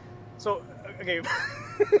story. So, okay,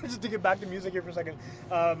 just to get back to music here for a second.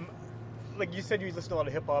 Like you said, you listen to a lot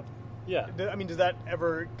of hip hop. Yeah. I mean, does that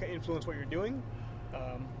ever influence what you're doing?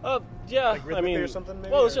 Yeah. Like rhythmically or something,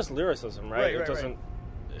 maybe? Well, it's just lyricism, right? Right, it doesn't. Right.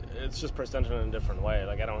 It's just presented in a different way.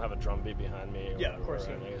 Like I don't have a drum beat behind me. Yeah, of course.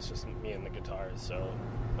 It's just me and the guitars. So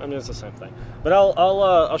I mean, it's the same thing. But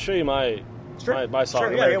I'll show you my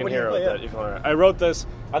song, American Hero. That you can learn. I wrote this,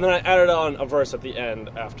 and then I added on a verse at the end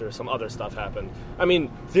after some other stuff happened. I mean,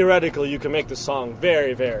 theoretically, you can make this song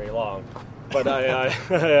very, very long, but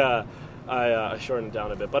I shortened it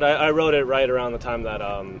down a bit, but I wrote it right around the time that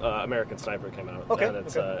American Sniper came out. Okay. And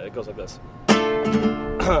it goes like this.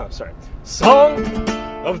 Sorry. Song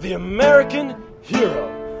of the American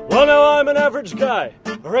Hero. Well, now I'm an average guy,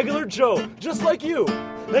 a regular Joe, just like you.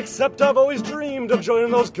 Except I've always dreamed of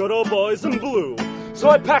joining those good old boys in blue. So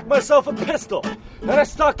I packed myself a pistol, and I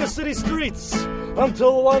stalked the city streets,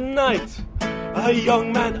 until one night, a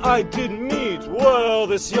young man I did meet. Well,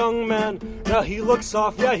 this young man, now he looks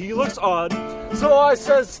soft, yeah, he looks odd. So I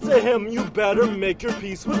says to him, you better make your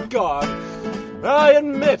peace with God. I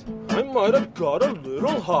admit, I might have got a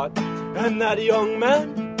little hot, and that young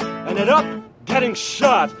man ended up getting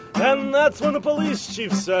shot. And that's when the police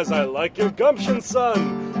chief says, I like your gumption,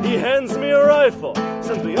 son. He hands me a rifle,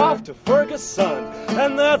 sends me off to Ferguson.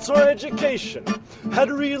 And that's where education had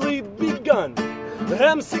really begun. The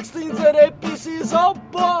M16s and APCs, oh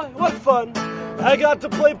boy, what fun. I got to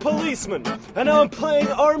play policeman, and now I'm playing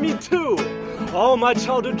Army too. All my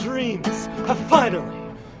childhood dreams have finally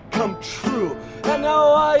come true. And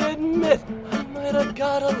now I admit, I might have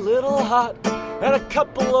got a little hot, and a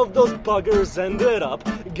couple of those buggers ended up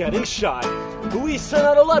getting shot. We sent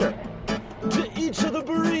out a letter to each of the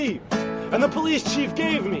bereaved, and the police chief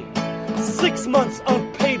gave me 6 months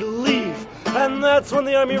unpaid leave. And that's when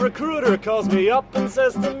the Army recruiter calls me up and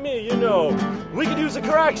says to me, you know, we could use a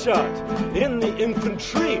crack shot in the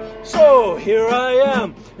infantry. So here I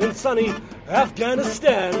am in sunny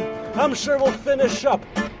Afghanistan. I'm sure we'll finish up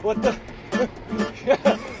what the...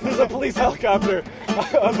 There's a police helicopter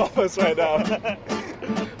above us right now.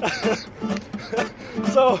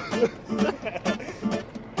 So...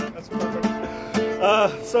 That's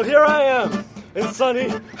perfect. So here I am in sunny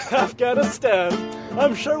Afghanistan.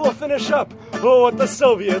 I'm sure we'll finish up what the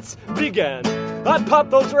Soviets began. I pop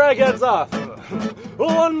those ragheads off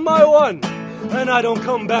one by one, and I don't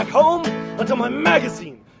come back home until my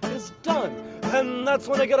magazine is done. And that's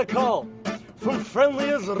when I get a call from friendly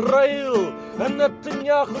Israel, and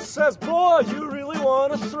Netanyahu says, boy, you really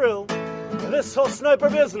want a thrill. This whole sniper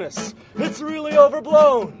business, it's really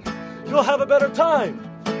overblown. You'll have a better time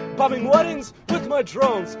bombing weddings with my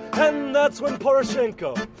drones. And that's when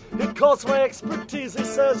Poroshenko, he calls my expertise. He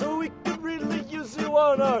says, oh, we could really use you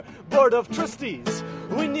on our board of trustees.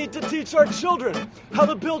 We need to teach our children how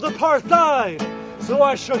to build apartheid. So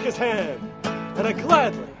I shook his hand, and I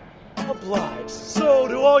gladly obliged. So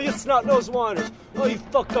to all you snot-nosed whiners, all you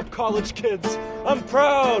fucked up college kids, I'm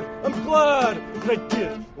proud, I'm glad that I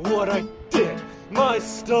did what I did. My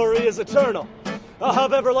story is eternal. I'll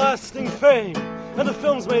have everlasting fame, and the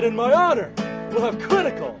films made in my honor will have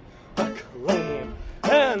critical acclaim.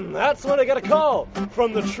 And that's when I get a call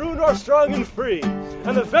from the true North Strong and Free.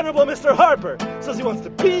 And the venerable Mr. Harper says he wants to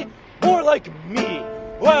be more like me.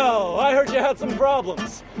 Well, I heard you had some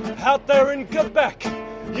problems out there in Quebec.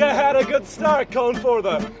 You had a good start calling for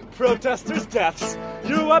the protesters' deaths.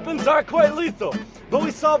 Your weapons are quite lethal, but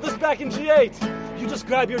we solved this back in G8. You just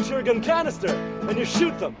grab your tear gun canister and you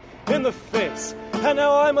shoot them in the face. And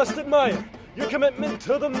now I must admire your commitment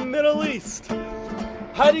to the Middle East.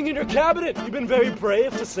 Hiding in your cabinet, you've been very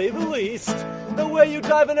brave, to say the least. The way you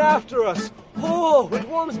dive in after us, oh, it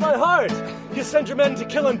warms my heart. You send your men to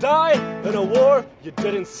kill and die in a war you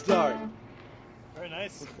didn't start. Very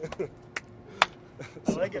nice.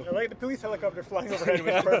 I like it. I like the police helicopter flying overhead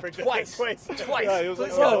was perfect. Twice. Yeah, it was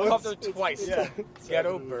police like, helicopter twice. Yeah.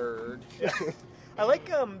 Ghetto bird. Yeah. I like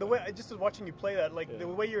the way I just was watching you play that. Like the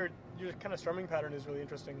way your kind of strumming pattern is really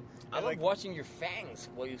interesting. I like watching your fangs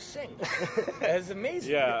while you sing. That's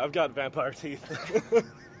amazing. Yeah, I've got vampire teeth.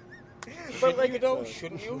 But like,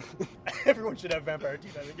 shouldn't you? Everyone should have vampire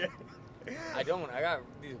teeth, I think. I don't. I got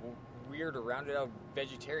these weird, rounded out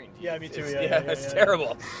vegetarian teeth. Yeah, me too. It's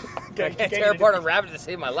terrible. I can't tear apart a rabbit to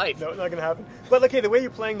save my life. No, not gonna happen. But okay, the way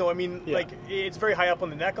you're playing though, I mean, like it's very high up on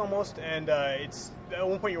the neck almost, and it's at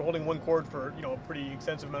one point you're holding one chord for a pretty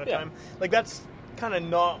extensive amount of time. Like that's kind of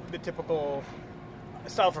not the typical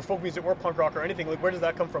style for folk music or punk rock or anything. Like, where does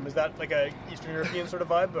that come from? Is that like a Eastern European sort of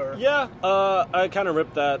vibe? Or yeah, I kind of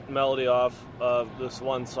ripped that melody off of this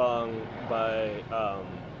one song by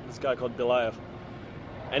this guy called Bilayev.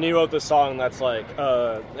 And he wrote this song that's like,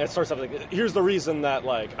 it starts off like, here's the reason that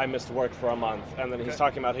like I missed work for a month. And then he's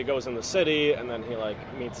talking about he goes in the city and then he like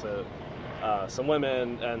meets some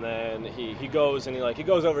women and then he goes and he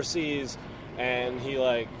goes overseas and he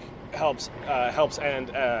like helps and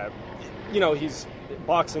he's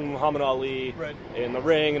boxing Muhammad Ali in the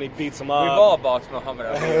ring and he beats him up. We've all boxed Muhammad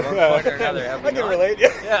Ali one point or another, have we I can not? relate.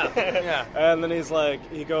 Yeah. And then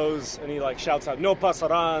he goes and he like shouts out "No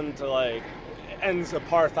pasaran" to like ends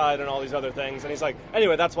apartheid and all these other things. And he's like,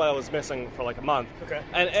 anyway, that's why I was missing for like a month. Okay.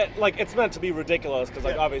 And it's meant to be ridiculous because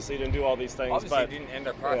like obviously he didn't do all these things. Obviously but he didn't end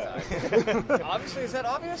apartheid. Yeah. Obviously, is that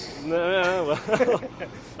obvious? No.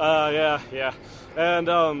 Yeah. And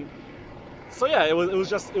so yeah, it was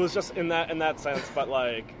just in that sense, but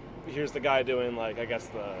like. Here's the guy doing like I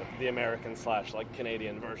guess the American / like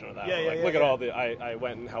Canadian version of that. Look at all the I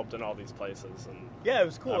went and helped in all these places and it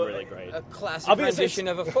was cool. Really great. A classic rendition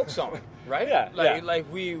of a folk song, right? Yeah.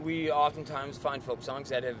 We oftentimes find folk songs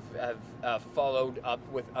that have followed up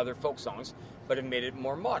with other folk songs, but have made it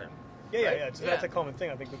more modern. Yeah. That's a common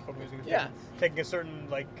thing I think with folk music. Taking a certain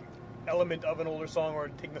like element of an older song or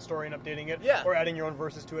taking the story and updating it or adding your own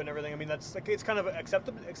verses to it and everything. I mean, that's like it's kind of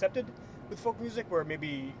accepted with folk music where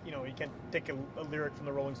maybe, you can't take a lyric from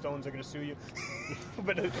the Rolling Stones, they're going to sue you.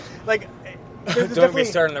 But like don't get me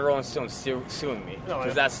started on the Rolling Stones suing me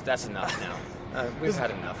because that's enough now. We've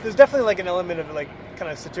had enough. There's definitely like an element of like kind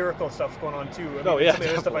of satirical stuff going on too. Some of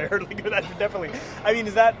the stuff I heard like that definitely. I mean,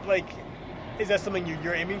 is that something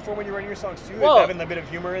you're aiming for when you're writing your songs too? Well, having a bit of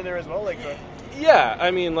humor in there as well, Yeah,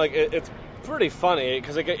 I mean, like it's pretty funny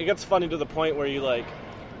because it gets funny to the point where you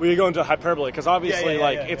go into hyperbole because obviously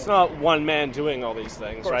it's not one man doing all these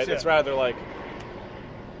things, course, right? It's rather like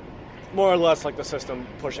more or less like the system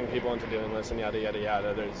pushing people into doing this and yada yada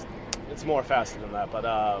yada. It's more faceted than that, but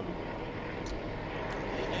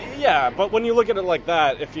but when you look at it like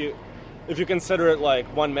that, if you consider it like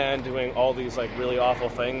one man doing all these like really awful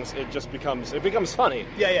things, it becomes funny.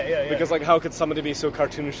 Yeah. Because like how could somebody be so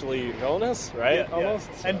cartoonishly villainous, right?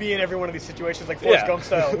 Almost. So. And be in every one of these situations like Forrest Gump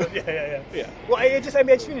style. But yeah. Well, I just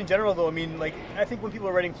mean in general though. I mean, like I think when people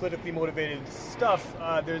are writing politically motivated stuff,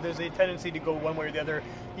 there's a tendency to go one way or the other.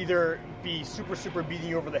 Either be super beating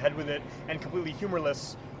you over the head with it and completely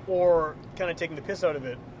humorless, or kind of taking the piss out of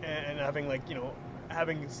it and having like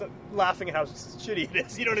laughing at how shitty it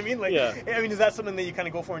is, you know what I mean? Like, I mean, is that something that you kind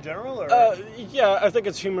of go for in general? Or? I think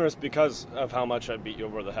it's humorous because of how much I beat you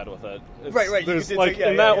over the head with it. Right. There's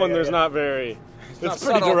in that one, there's not very. It's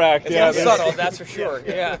pretty subtle. direct. It's not subtle, that's for sure.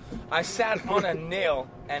 Yeah. I sat on a nail,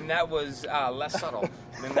 and that was less subtle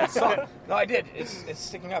than that song. No, I did. It's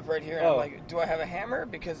sticking up right here. And I'm like, do I have a hammer?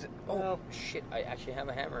 Because shit, I actually have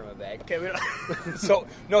a hammer in my bag. Okay, so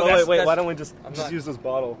no. Wait. Why don't we just use this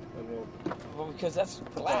bottle? Well, because that's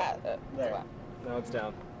glass. No, it's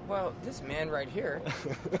down. Well, this man right here.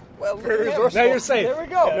 Well, now you're safe. There we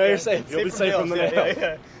go. Now you're safe. You'll be safe from the nail.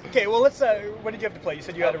 Yeah. Okay, well, let's. What did you have to play? You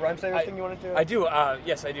said you had a Rhymesayers thing you wanted to. I do.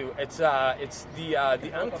 Yes, I do. It's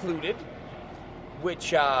the Uncluded,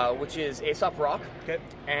 which is Aesop Rock. Okay.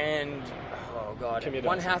 And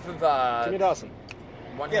one half of Kimya Dawson.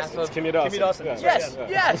 Half of Kimya Dawson. Kimya Dawson.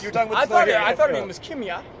 Yes. You were talking about I thought her name was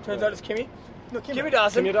Kimya. Turns out it's Kimmy. No, Kimya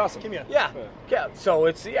Dawson. Kimya Dawson. Yeah. So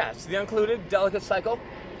it's the Uncluded, Delicate Cycle.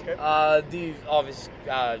 Okay. The obvious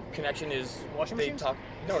connection is washing machines.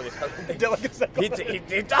 They Delicate Cycle.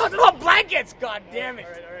 He talked about blankets. God damn it.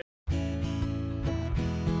 All right.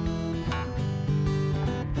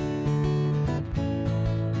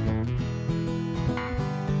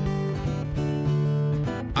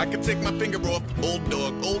 I can take my finger off, old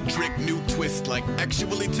dog, old trick, new twist. Like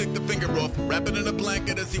actually take the finger off, wrap it in a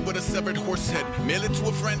blanket as he would a severed horse head. Mail it to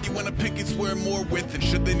a friend you wanna pick his swear more with. And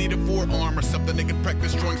should they need a forearm or something they can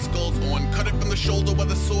practice drawing skulls on, cut it from the shoulder while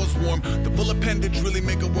the sore's warm. The full appendage really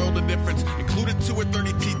make a world of difference. Included 2 or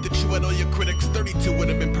 30 teeth that chew at all your critics. 32 would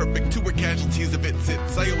have been perfect, 2 were casualties of its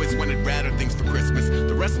hits. I always wanted radder things for Christmas.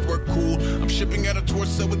 The rest were cool. I'm shipping out a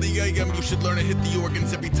torso with the AM. You should learn to hit the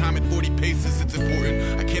organs every time at 40 paces. It's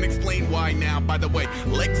important. I can't explain why now. By the way,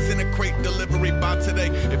 legs in a crate, delivery by today.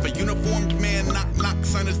 If a uniformed man knock,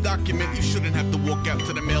 sign his document, you shouldn't have to walk out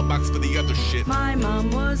to the mailbox for the other shit. My mom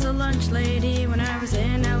was a lunch lady when I was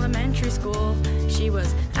in elementary school. She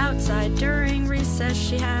was outside during recess.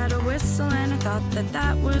 She had a whistle and I thought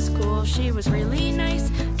that was cool. She was really nice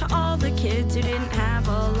to all the kids who didn't have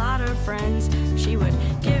a lot of friends. She would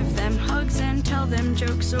give them hugs and tell them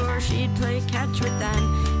jokes, or she'd play catch with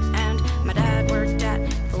them. My dad worked at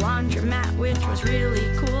the laundromat, which was really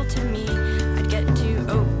cool to me. I'd get to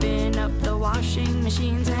open up the washing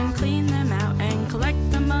machines and clean them out and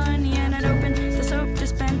collect the money, and I'd open the soap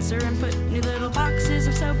dispenser and put new little boxes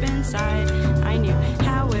of soap inside. I knew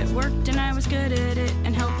how it worked and I was good at it,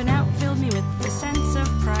 and helping out filled me with a sense of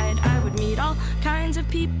pride. I would meet all kinds of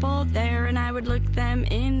people there and I would look them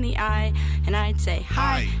in the eye and I'd say,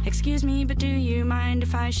 hi, excuse me, but do you mind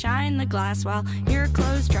if I shine the glass while your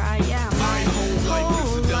clothes dry? Yeah, my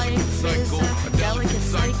whole life is a delicate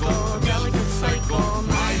cycle, delicate cycle.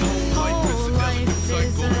 My whole life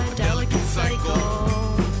is a delicate cycle.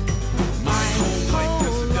 My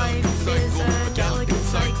whole life is a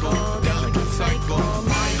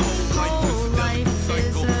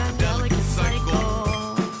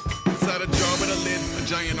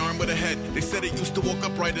head. They said it used to walk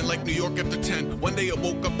upright in like New York after 10. One day it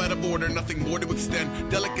woke up out of order, nothing more to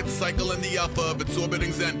extend. Delicate cycle in the alpha of its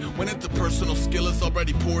orbiting zen. When interpersonal skill has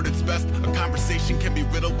already poured its best, a conversation can be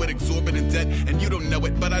riddled with exorbitant debt. And you don't know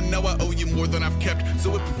it, but I know I owe you more than I've kept.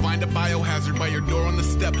 So if you find a biohazard by your door on the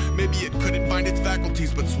step, maybe it couldn't find its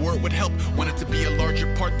faculties, but swore it would help. Want it to be a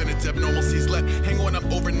larger part than its abnormalcies let. Hang on, I'm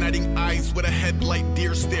overnighting eyes with a headlight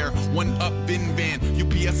deer stare. One up Vin Van,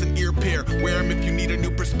 UPS and ear pair. Wear 'em if you need a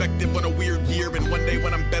new perspective on a weird year. And one day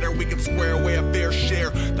when I'm better, we can square away a fair share.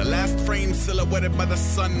 The last frame silhouetted by the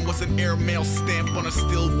sun was an airmail stamp on a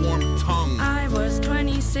still warm tongue. I was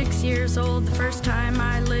 26 years old the first time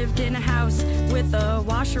I lived in a house with a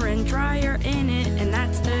washer and dryer in it, and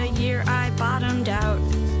that's the year I bottomed out.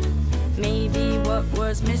 Maybe what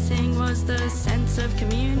was missing was the sense of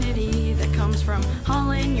community that comes from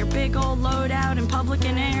hauling your big old load out in public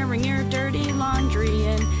and airing your dirty laundry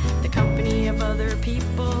in the company of other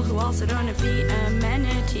people who also don't have the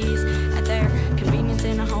amenities at their convenience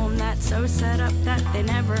in a home that's so set up that they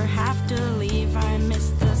never have to leave. I miss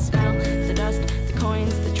the smell, the dust, the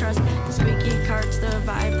coins, the trust, the squeaky carts, the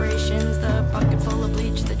vibrations, the bucket full of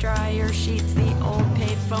bleach, the dryer sheets, the old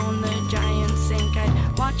payphone, the giant sink.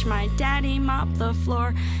 I'd watch my daddy mop the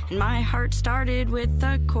floor, and my heart started with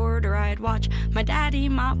a quarter. I'd watch my daddy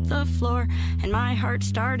mop the floor, and my heart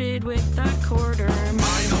started with a quarter.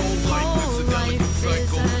 My whole life is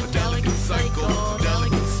a delicate cycle, a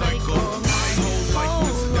delicate cycle, delicate cycle. My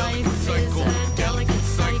whole life is a delicate cycle, delicate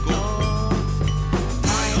cycle.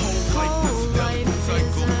 My whole life is a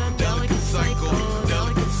delicate cycle, delicate cycle,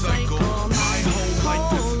 delicate cycle. My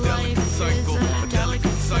whole life is a delicate cycle, a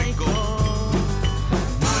delicate cycle.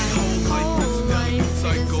 My whole life is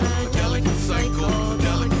a delicate cycle, a delicate cycle,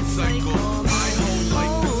 delicate cycle. My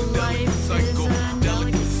whole life is a delicate cycle,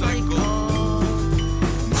 delicate cycle.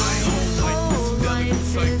 My whole life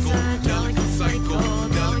is a delicate cycle, delicate cycle,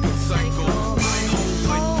 delicate cycle. My whole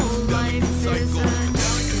life is a delicate cycle,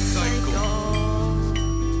 delicate cycle.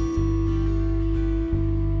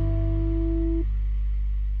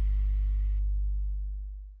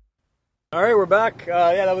 All right, we're back.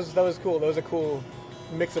 Yeah, that was cool. That was a cool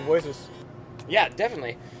mix of voices. Yeah,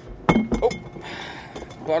 definitely. Oh,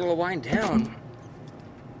 bottle of wine down.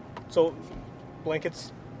 So,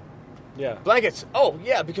 blankets. Yeah. Blankets. Oh,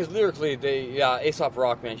 yeah, because lyrically, Aesop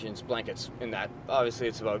Rock mentions blankets in that. Obviously,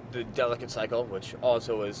 it's about the delicate cycle, which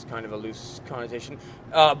also is kind of a loose connotation.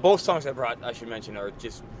 Both songs I brought, I should mention, are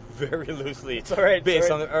just very loosely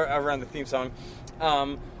based on around the theme song.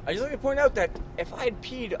 I just like to point out that if I had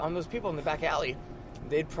peed on those people in the back alley,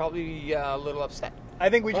 they'd probably be a little upset. I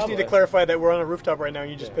think we just need to clarify that we're on a rooftop right now and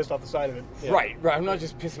you just pissed off the side of it. Yeah. Right. I'm not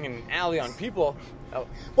just pissing in an alley on people.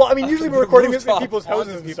 Well, I mean, usually we're recording this in people's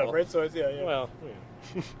houses and stuff, right? So it's, yeah. Well,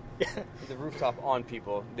 yeah. The rooftop on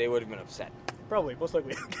people, they would have been upset. Probably, most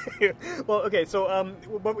likely. Well, okay, so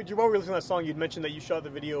while we were listening to that song, you'd mentioned that you shot the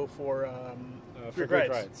video for Greek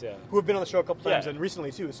Rides, yeah. Who have been on the show a couple times and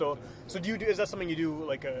recently too. So do you do? Is that something you do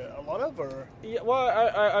like a lot of, or? Yeah, well,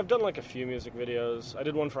 I've done like a few music videos. I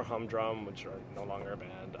did one for Humdrum, which are no longer a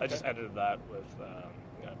band. I just edited that with,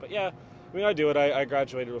 but yeah. I mean, I do it. I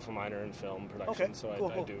graduated with a minor in film production, so cool.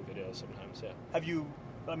 I do videos sometimes. Yeah. Have you?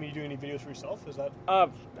 I mean, you do any videos for yourself? Is that? No,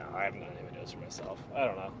 I haven't done any videos for myself. I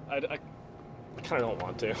don't know. I kind of don't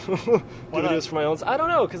want to do videos for my own. I don't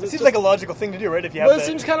know, because it seems like a logical thing to do, right? If you have. Well, it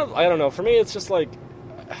seems kind of. I don't know. For me, it's just like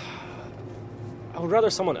I would rather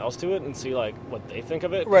someone else do it and see like what they think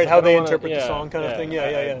of it. Right, how they interpret the song, kind of thing.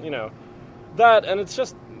 Yeah. You know, that, and it's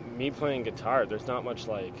just me playing guitar. There's not much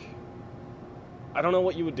like. I don't know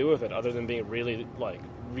what you would do with it other than being really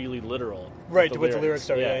literal. Right, with the lyrics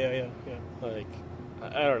are. Yeah. Like,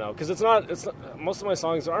 I don't know, because it's not. Most of my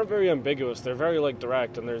songs aren't very ambiguous. They're very like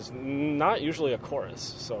direct, and there's not usually a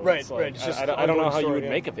chorus. So it's like, It's just I don't know how you would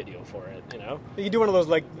make a video for it. You know, you do one of those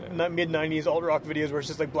like mid '90s alt rock videos where it's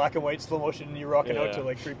just like black and white slow motion, and you're rocking out to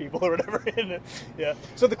like three people or whatever. Yeah.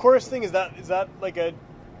 So the chorus thing is that like a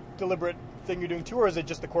deliberate thing you're doing too, or is it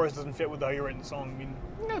just the chorus doesn't fit with how you're writing the song? I mean,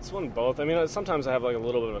 yeah, it's one both. I mean, sometimes I have like a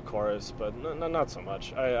little bit of a chorus, but not so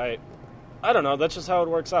much. I don't know. That's just how it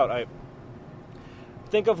works out. I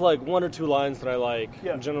think of like one or two lines that I like,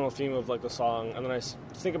 general theme of like the song, and then I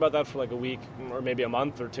think about that for like a week or maybe a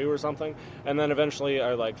month or two or something, and then eventually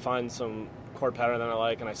I like find some chord pattern that I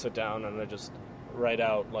like, and I sit down and I just write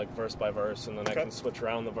out like verse by verse, and then I can switch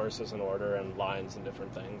around the verses in order and lines and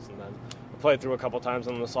different things, and then I play it through a couple times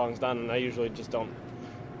and then the song's done, and I usually just don't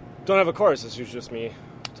have a chorus. It's usually just me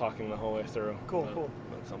talking the whole way through. Cool.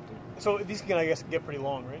 That's something. So these can, I guess, get pretty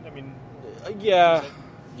long, right? I mean,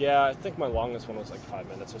 yeah, I think my longest one was like 5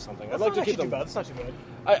 minutes or something. I'd like to keep them. That's not too bad.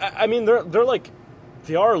 I mean, they're like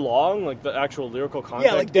They are long, like the actual lyrical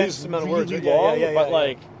content. Yeah, like dense amount of words. Really long, but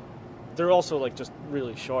like they're also like just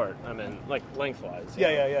really short. I mean, like lengthwise.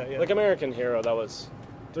 Yeah. Like American Hero,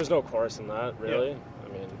 there's no chorus in that really. Yeah. I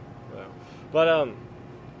mean, but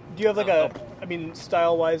do you have like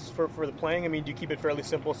style-wise for the playing? I mean, do you keep it fairly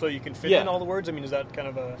simple so you can fit in all the words? I mean, is that kind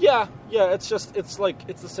of a... Yeah, it's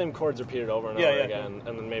the same chords repeated over and over again,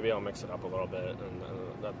 and then maybe I'll mix it up a little bit,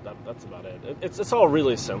 and that's about it. It's all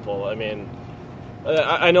really simple. I mean,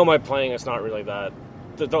 I know my playing is not really that...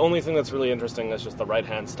 The only thing that's really interesting is just the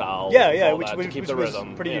right-hand style. Which keep the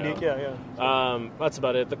rhythm. Pretty unique, that's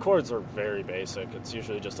about it. The chords are very basic. It's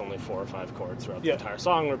usually just only 4 or 5 chords throughout the entire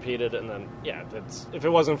song repeated, and then, if it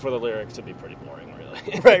wasn't for the lyrics, it'd be pretty boring,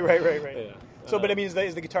 really. Right. Yeah. So, but I mean, is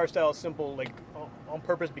the guitar style simple, like, on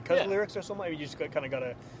purpose because the lyrics are so much? You just kind of got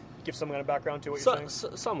to give some kind of background to what you're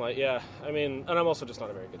saying? Somewhat, yeah. I mean, and I'm also just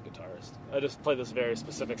not a very good guitarist. I just play this very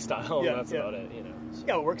specific style, and that's about it, you know. So.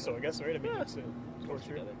 Yeah, it works so, I guess, right? I mean, it's works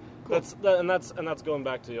together. Cool. That's going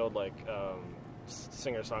back to the old, like,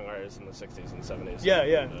 singer-songwriters in the 60s and 70s.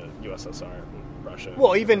 Yeah. The USSR and Russia.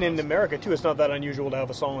 Well, even in America, too, it's not that unusual to have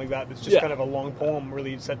a song like that. It's just kind of a long poem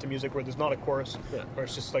really set to music where there's not a chorus. Yeah. Or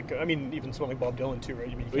it's just like, I mean, even something like Bob Dylan, too, right?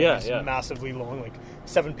 I mean, you can have massively long, like,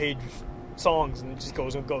 7-page songs, and it just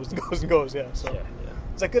goes and goes and goes and goes, So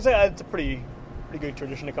it's like, it's a pretty good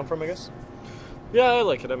tradition to come from, I guess. Yeah, I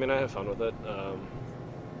like it. I mean, I have fun with it.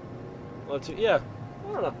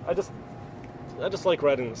 I don't know. I just like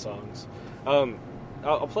writing the songs.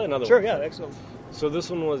 I'll play another one. Sure, yeah, excellent. So this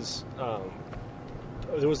one was,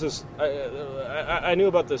 there was this, I knew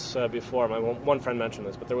about this before, my one friend mentioned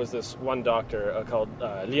this, but there was this one doctor called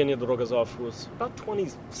Leonid Rogozov, who was about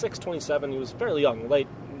 26, 27, he was fairly young,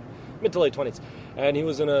 mid to late 20s, and he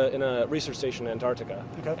was in a research station in Antarctica,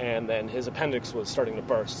 and then his appendix was starting to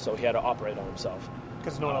burst, so he had to operate on himself.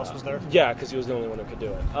 Because no one else was there? Yeah, because he was the only one who could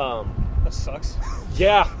do it. That sucks.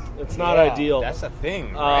 Yeah, it's not ideal. That's a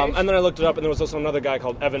thing, right? And then I looked it up, and there was also another guy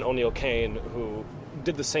called Evan O'Neill Kane who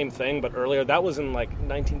did the same thing, but earlier. That was in, like,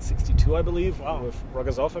 1962, I believe, with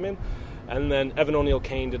Rogozov, I mean. And then Evan O'Neill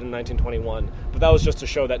Kane did in 1921. But that was just to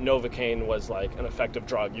show that Novocaine was, like, an effective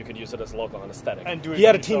drug. You could use it as a local anesthetic. And he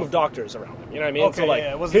had a team of doctors around him, you know what I mean? Okay, so,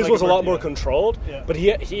 like, his was a lot more controlled, but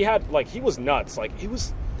he had, like, he was nuts. Like, he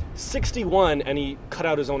was 61 and he cut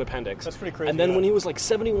out his own appendix. That's pretty crazy. And then when he was like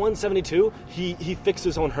 71, 72, he fixed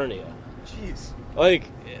his own hernia. Jeez. Like,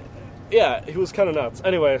 yeah, he was kind of nuts.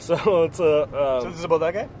 Anyway, so it's a... so this is about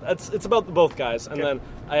that guy? It's about both guys. And then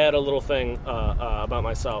I add a little thing about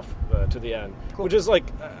myself to the end, which is like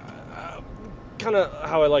kind of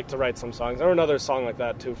how I like to write some songs. Or another song like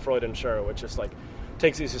that too, Freud and Schur, which just like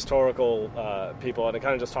takes these historical people and it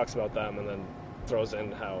kind of just talks about them and then throws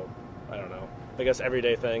in how, I don't know, I guess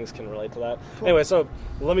everyday things can relate to that. Cool. Anyway, so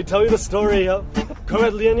let me tell you the story of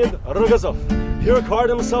Comrade Leonid Rogozov. He required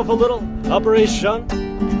himself a little operation,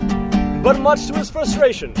 but much to his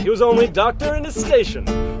frustration, he was only doctor in his station,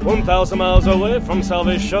 1,000 miles away from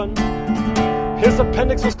salvation. His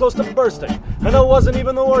appendix was close to bursting, and that wasn't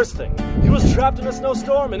even the worst thing. He was trapped in a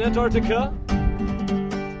snowstorm in Antarctica.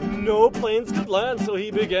 No planes could land, so he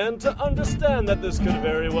began to understand that this could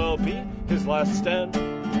very well be his last stand.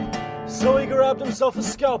 So he grabbed himself a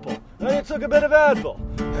scalpel, and he took a bit of Advil,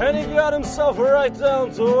 and he got himself right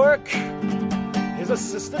down to work. His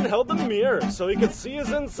assistant held the mirror so he could see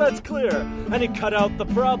his insides clear, and he cut out the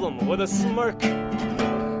problem with a smirk.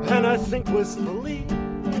 And I think wistfully,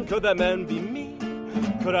 could that man be me?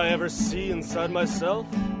 Could I ever see inside myself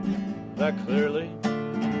that clearly?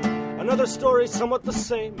 Another story somewhat the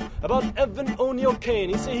same about Evan O'Neill Kane.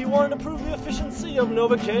 He said he wanted to prove the efficiency of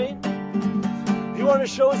Novocaine. He wanted to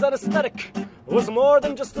show his anesthetic was more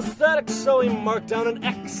than just aesthetic, so he marked down an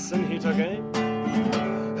X and he took aim.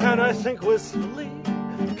 And I think wistfully,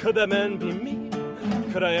 could that man be me?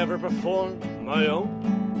 Could I ever perform my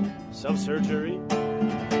own self-surgery?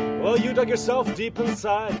 Well, you dug yourself deep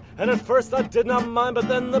inside, and at first I did not mind, but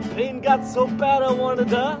then the pain got so bad I wanted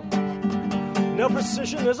to die. Now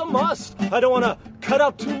precision is a must. I don't want to cut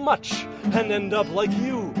out too much and end up like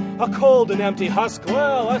you, a cold and empty husk.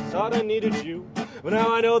 Well, I thought I needed you, but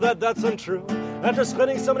now I know that that's untrue. After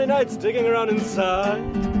spending so many nights digging around inside,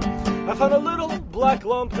 I found a little black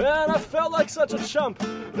lump, and I felt like such a chump.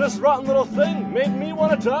 This rotten little thing made me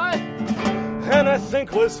want to die. And I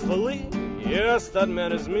think wistfully, yes, that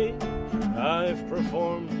man is me. I've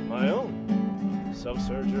performed my own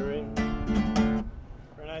self-surgery.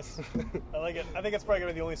 Very Nice. I like it. I think it's probably going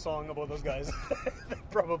to be the only song about those guys that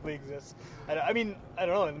probably exists. I mean, I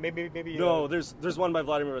don't know. Maybe. No, there's one by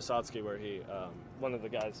Vladimir Vysotsky where he, one of the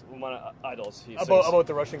guys, one of idols. He about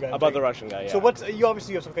the Russian guy. About the Russian guy. Yeah. So you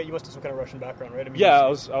obviously you must have some kind of Russian background, right? I mean, I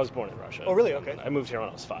was born in Russia. Oh, really? Okay. I moved here when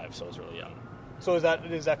I was 5, so I was really young. So is that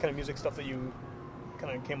kind of music stuff that you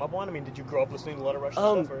kind of came up on? I mean, did you grow up listening to a lot of Russian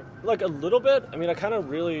stuff? Or? Like a little bit. I mean, I kind of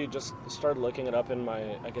really just started looking it up in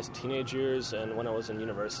my, I guess, teenage years and when I was in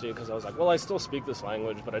university because I was like, well, I still speak this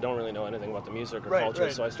language, but I don't really know anything about the music or culture.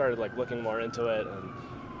 Right. So I started like looking more into it, and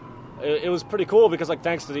it was pretty cool because like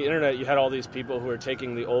thanks to the internet, you had all these people who were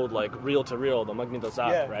taking the old like reel to reel, the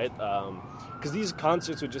magnetozap, right? Because these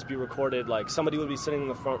concerts would just be recorded. Like somebody would be sitting in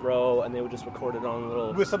the front row and they would just record it on a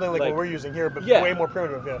little with something like what we're using here, but way more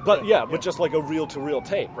primitive. But but just like a reel to reel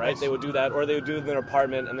tape, right? Nice. They would do that, or they would do it in their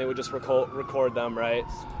apartment and they would just record them, right?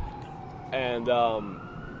 And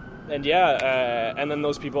and then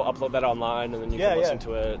those people upload that online, and then you can listen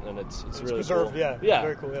to it, and it's really preserved. Cool. Yeah,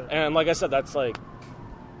 very cool. Yeah. And like I said, that's like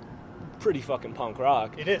pretty fucking punk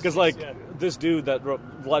rock. It is because like this dude that wrote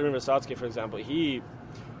Vladimir Vysotsky, for example, he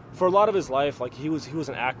for a lot of his life, like he was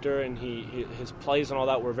an actor, and his plays and all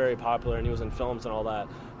that were very popular, and he was in films and all that.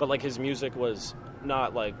 But like his music was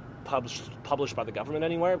not like published by the government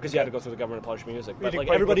anywhere because you had to go through the government to publish music. But like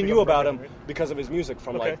everybody knew about him because of his music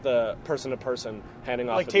from like the person to person handing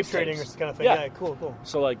off like tape trading or kind of thing. Yeah, cool.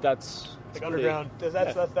 So like that's like underground.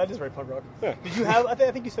 That is very punk rock. Yeah. Did you have? I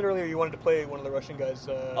think you said earlier you wanted to play one of the Russian guys.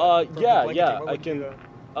 I can.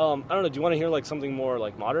 I don't know. Do you want to hear like something more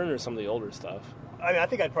like modern or some of the older stuff? I mean, I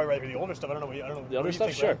think I'd probably rather hear the older stuff. I don't know. The older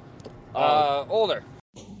stuff, sure. Older.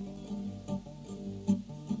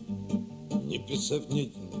 Не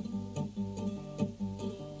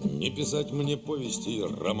писать мне повести и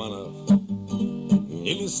романов,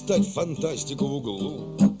 не листать фантастику в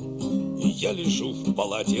углу. Я лежу в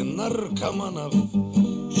палате наркоманов,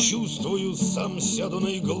 чувствую, сам сяду на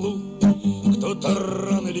иглу. Кто-то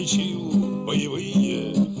раны лечил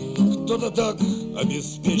боевые, кто-то так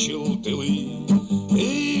обеспечил тылы.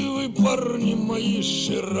 И вы, парни мои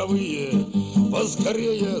шаровые,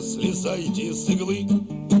 поскорее слезайте с иглы.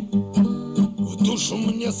 В душу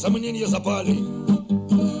мне сомнения запали,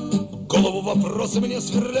 голову вопросы мне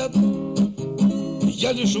сверлят.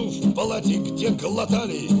 Я лежу в палате, где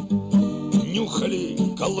глотали, нюхали,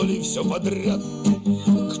 кололи все подряд.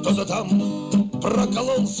 Кто-то там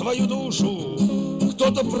проколол свою душу,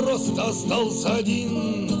 кто-то просто остался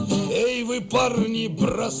один. Эй, вы, парни,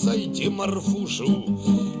 бросайте морфушу,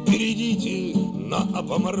 перейдите на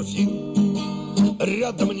апоморфин.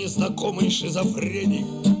 Рядом незнакомый шизофреник,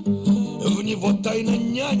 в него тайно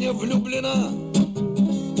няня влюблена.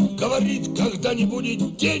 Говорит, когда не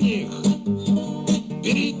будет денег,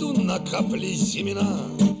 перейду на капли семена.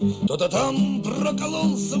 Кто-то там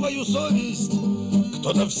проколол свою совесть,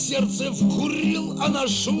 кто-то в сердце вкурил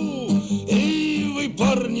анашу. Эй, вы,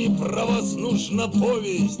 парни, про вас нужна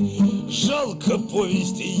повесть, жалко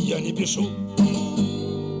повести я не пишу.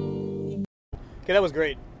 Okay, that was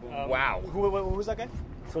great. Wow. Who was that guy?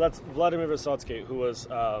 So that's Vladimir Vysotsky, who was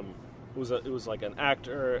like an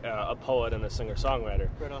actor, a poet, and a singer-songwriter.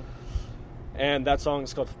 Right on. And that song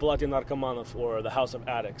is called В палате наркоманов, or The House of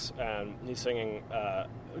Addicts, and he's singing.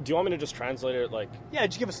 Do you want me to just translate it? Like, yeah,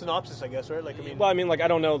 just give a synopsis, I guess, right? Like, I mean, well, I mean, like, I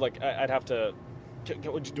don't know. Like, I'd have to. Do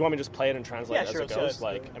you want me to just play it and translate it as it goes?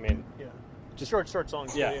 Like, I mean, just short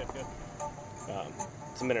songs. Yeah.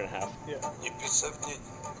 It's a minute and a half. Yeah.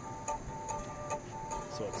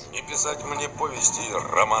 Не писать мне повести и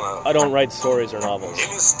романов. I don't write stories or novels. Не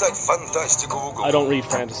листать фантастику в углу. I don't read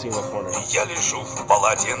fantasy in the corner. Я лежу в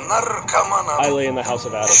палате наркоманов. I lay in the house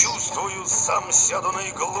of addicts. Чувствую, сам сяду на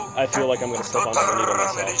иглу. I feel like I'm going to step onto the needle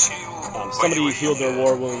myself. Somebody healed their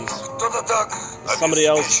war wounds. Somebody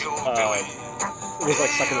else was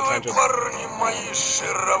like stuck in the trenches.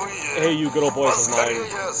 Hey, you good old boys of mine,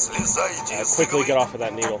 quickly get off of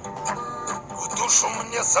that needle.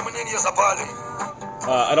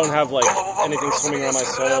 I don't have like anything swimming around my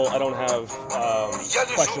soul. I don't have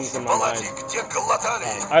questions in my mind.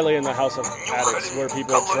 I lay in the house of addicts where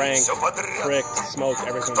people drank, pricked, smoked,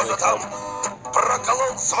 everything they could.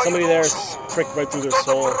 Somebody there pricked right through their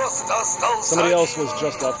soul. Somebody else was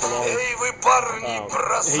just left alone. Hey,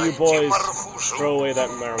 you boys, throw away that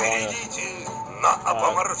marijuana.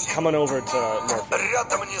 Come on over to morphine.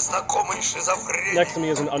 Next to me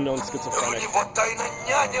is an unknown schizophrenic.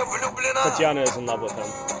 Tatiana is in love with him.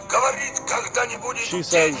 She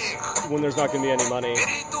says when there's not going to be any money,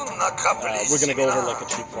 we're going to go over like a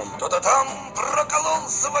cheap form.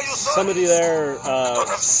 Somebody there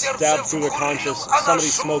stabbed through their conscience. Somebody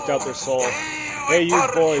smoked out their soul. Hey, you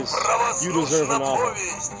boys, you deserve a novel.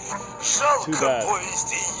 Too bad.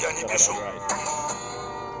 That's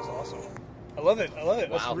awesome. I love it. Wow,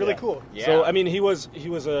 that's really cool. Yeah. So I mean, he was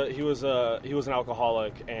an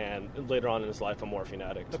alcoholic, and later on in his life, a morphine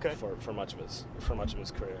addict. Okay. For much of his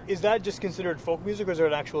career. Is that just considered folk music, or is there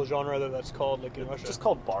an actual genre that's called like in Russia? Just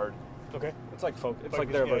called bard. Okay. It's like folk. It's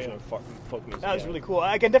like their version of folk music. That was really cool.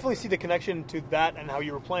 I can definitely see the connection to that and how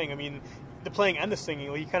you were playing. I mean, the playing and the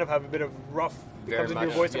singing, you kind of have a bit of rough comes into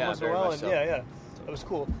your voice every once in a while, and that was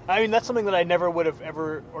cool. I mean, that's something that I never would have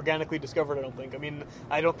ever organically discovered, I don't think. I mean,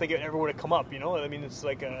 I don't think it ever would have come up, you know? I mean, it's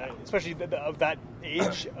like, especially of that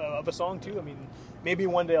age of a song, too. I mean, maybe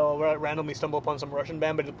one day I'll randomly stumble upon some Russian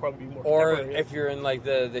band, but it'll probably be more contemporary. Or if you're in, like,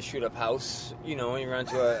 the shoot-up house, you know, and you run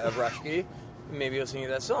into a Rushki, maybe he'll sing you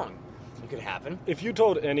that song. It could happen. If you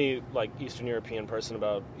told any like Eastern European person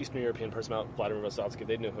about Vladimir Vysotsky,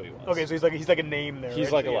 they'd know who he was. Okay, so he's like a name there.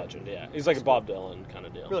 He's like a legend. Yeah, he's like a Bob Dylan kind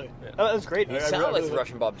of deal. Really? Yeah. Oh, that's great. He sounds like the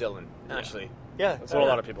Russian Bob Dylan, actually. Yeah, that's what a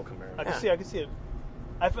lot of people compare him. I can see it.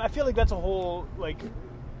 I feel like that's a whole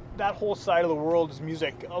that whole side of the world is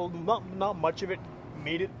music. Not much of it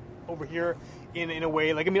made it over here in a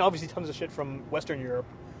way. Like, I mean, obviously tons of shit from Western Europe.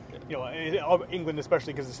 You know, England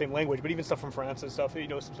especially because it's the same language, but even stuff from France and stuff, you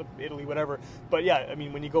know, some stuff Italy, whatever. But yeah, I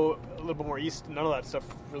mean, when you go a little bit more east, none of that stuff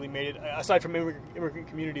really made it, aside from immigrant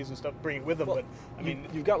communities and stuff, bring it with them. Well, but I mean,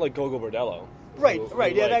 you've got like Gogo Bordello. Right.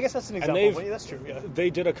 Yeah, I guess that's an example. That's true. Yeah, they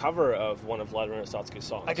did a cover of one of Vladimir Vysotsky's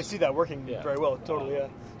songs. I can see that working very well. Totally. Yeah.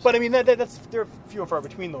 But I mean, that's they're few and far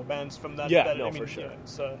between though, bands from that. Yeah. I mean, for sure. Yeah,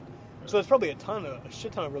 so there's probably a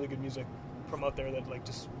shit ton of really good music from out there that like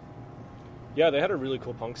just. Yeah, they had a really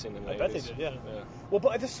cool punk scene in the 80s. I bet they did, yeah. Well,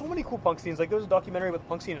 but there's so many cool punk scenes. Like, there was a documentary about the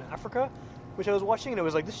punk scene in Africa, which I was watching, and it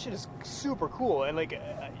was like, this shit is super cool. And, like,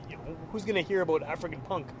 you know, who's going to hear about African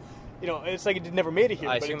punk? You know, it's like it never made it here.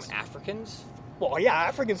 I assume Africans? Well, yeah,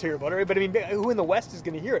 Africans hear about it, but I mean, who in the West is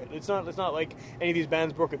going to hear it? It's not like any of these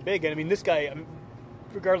bands broke it big. And I mean, this guy,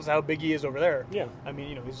 regardless of how big he is over there, I mean,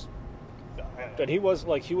 you know, he's... But he was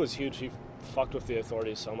huge. He fucked with the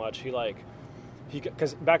authorities so much.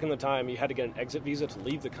 Because back in the time, he had to get an exit visa to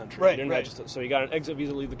leave the country. Right, he didn't register, so he got an exit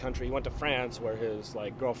visa to leave the country. He went to France, where his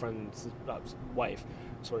like girlfriend's wife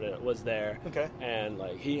sort of was there. Okay. And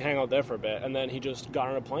like he hung out there for a bit, and then he just got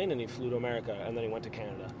on a plane and he flew to America, and then he went to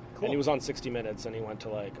Canada. Cool. And he was on 60 Minutes, and he went to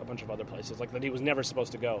like a bunch of other places like that he was never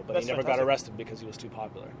supposed to go, but he never got arrested because he was too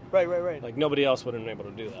popular. Right. Like nobody else would have been able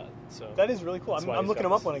to do that. So that is really cool. I'm looking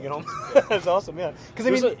him up when I get home. That's awesome. Yeah. Because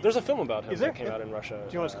I mean, there's a film about him that came out in Russia.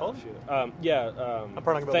 Do you know what it's called? I'm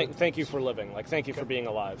probably about thank you for living. Like thank you for being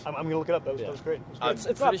alive. I'm gonna look it up. That was great. It's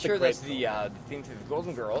pretty sure that's the theme to the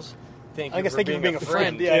Golden Girls. Thank you for being a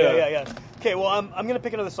friend. Yeah. Okay, well, I'm going to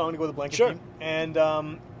pick another song to go with the Blanket theme.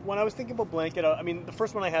 And when I was thinking about Blanket, I mean, the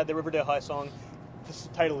first one I had, the Riverdale High song, the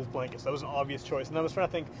title is Blanket, so that was an obvious choice. And I was trying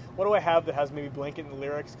to think, what do I have that has maybe Blanket in the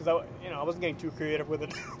lyrics? Because I wasn't getting too creative with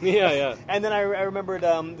it. Yeah. And then I remembered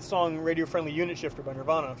the song Radio Friendly Unit Shifter by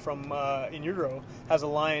Nirvana from In Utero has a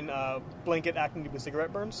line, Blanket acting with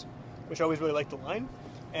cigarette burns, which I always really liked the line.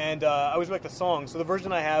 And I always like the song. So the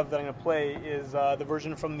version I have that I'm going to play is the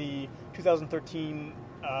version from the 2013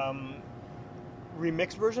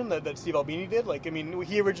 remix version that Steve Albini did. Like, I mean,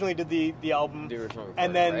 he originally did the album. The original recording,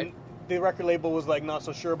 and then right? The record label was like not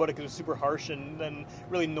so sure about it because it was super harsh and then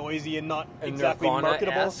really noisy and not exactly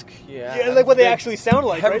marketable. Yeah, like what they actually sound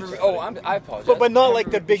like, right? I apologize. But not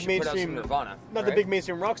like the big mainstream Nirvana, not the big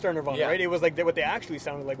mainstream rock star Nirvana, right? It was like what they actually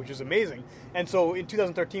sounded like, which is amazing. And so in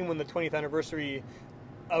 2013, when the 20th anniversary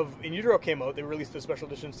of In Utero came out, they released a special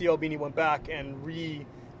edition. Steve Albini went back and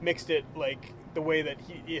remixed it like the way that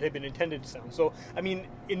it had been intended to sound. So, I mean,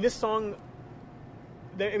 in this song,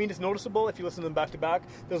 it's noticeable if you listen to them back to back.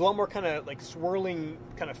 There's a lot more kind of like swirling,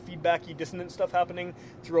 kind of feedbacky, dissonant stuff happening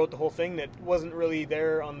throughout the whole thing that wasn't really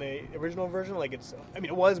there on the original version. Like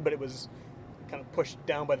it was, but it was kind of pushed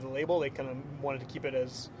down by the label. They kind of wanted to keep it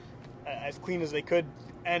as clean as they could.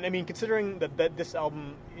 And I mean, considering that this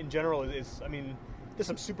album in general is there's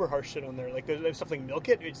some super harsh shit on there. Like there's stuff like Milk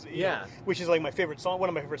It, which is like my favorite song, one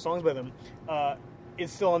of my favorite songs by them.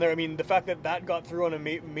 It's still on there. I mean, the fact that got through on a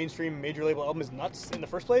mainstream major label album is nuts in the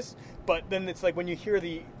first place. But then it's like when you hear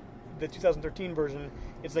the 2013 version,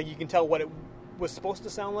 it's like you can tell what it was supposed to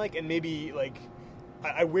sound like, and maybe like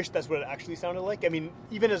I wish that's what it actually sounded like. I mean,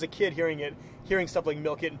 even as a kid hearing stuff like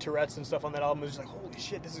Milk It and Tourette's and stuff on that album, it was just like, holy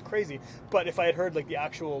shit, this is crazy. But if I had heard like the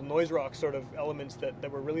actual noise rock sort of elements that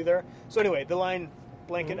were really there. So anyway, the line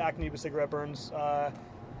Blanket acne with cigarette burns.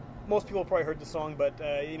 Most people probably heard the song, but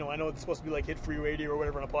I know it's supposed to be like hit free radio or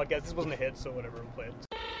whatever on a podcast. This wasn't a hit, so whatever, we'll play it.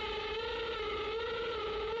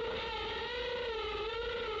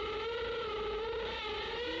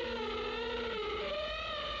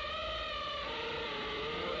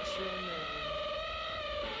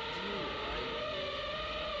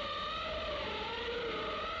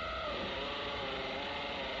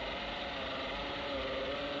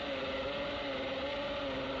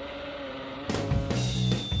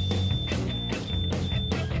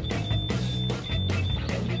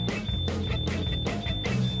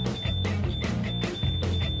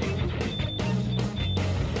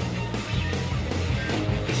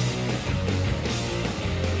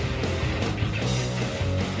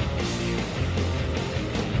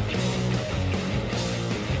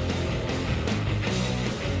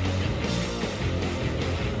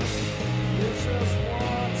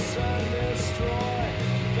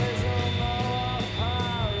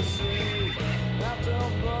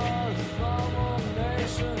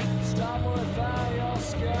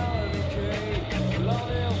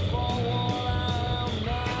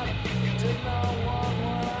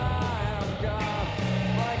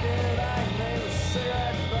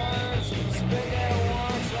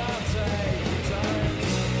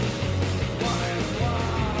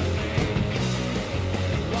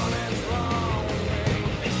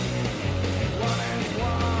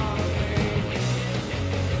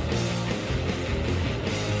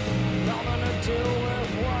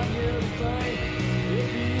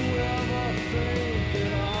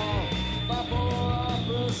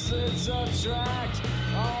 opposites attract.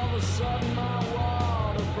 All of a sudden my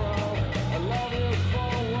water broke. I love you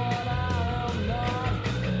for what I am not.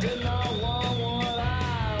 Did not want what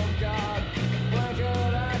I have got.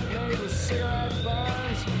 Blanket acne with cigarette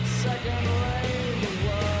burns. Second rate, the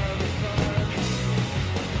word burns.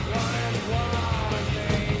 What is wrong with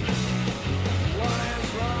me? What is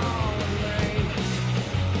wrong with me?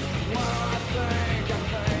 What do I think?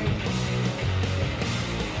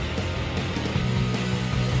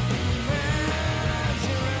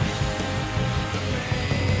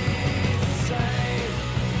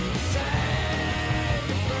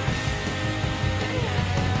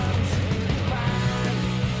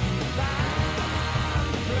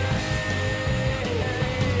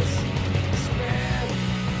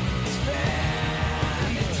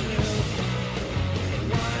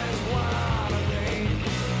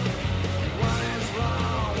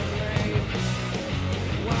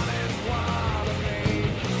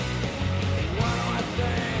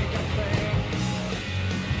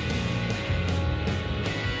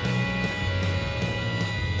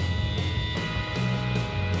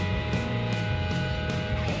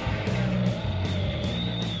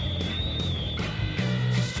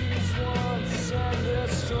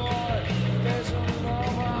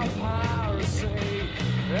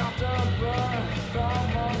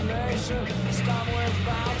 Stop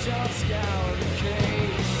without your scour the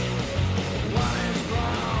cage. What is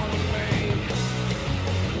wrong with me?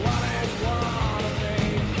 What is wrong with me?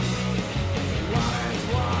 What is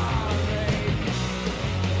wrong with me?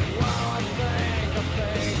 What do I think?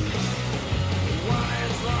 What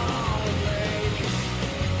is wrong with me?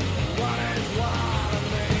 What is wrong with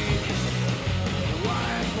me? What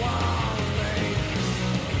is wrong with me?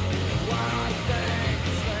 What do I think?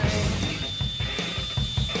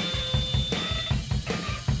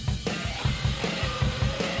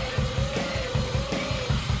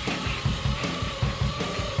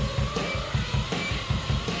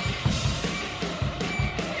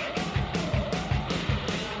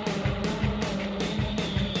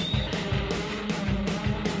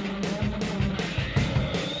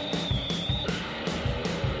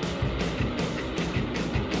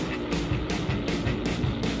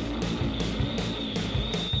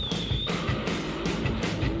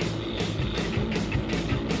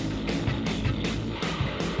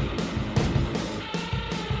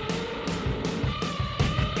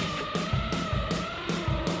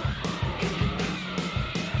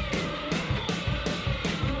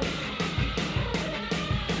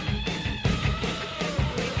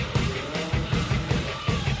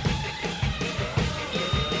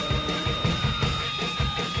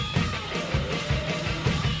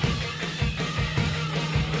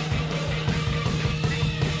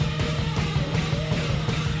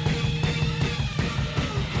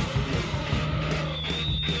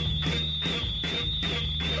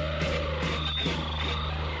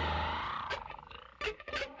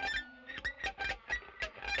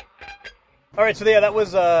 All right, so yeah, that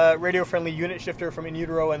was radio-friendly unit shifter from In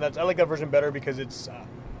Utero, and I like that version better because it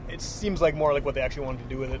seems like more like what they actually wanted to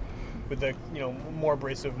do with it, with the more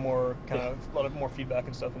abrasive, more kind of a lot of more feedback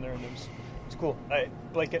and stuff in there, and it's cool.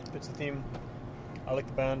 Blanket fits the theme. I like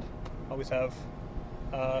the band, always have.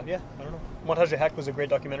 I don't know. Montage de Heck was a great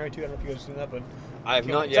documentary too. I don't know if you guys have seen that, but I have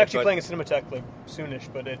not yet. It's actually playing at Cinematheque like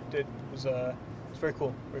soonish, but it was it's very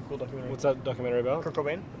cool documentary. What's that documentary about? Kurt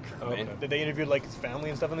Cobain. Okay. They interviewed like his family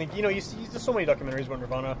and stuff, and like you see there's so many documentaries about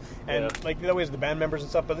Nirvana, and like that way is the band members and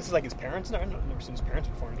stuff. But this is like his parents. I've never seen his parents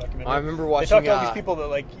before in a documentary. I remember watching. They talk to all these people that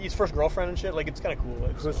like his first girlfriend and shit. Like it's kind of cool.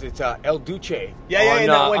 It's El Duce. On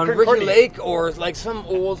Ricky Courtney Lake or like some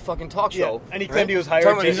old fucking talk show. Yeah. And he claimed he was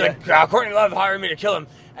hired. He's like, Courtney Love hired me to kill him.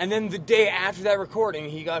 And then the day after that recording,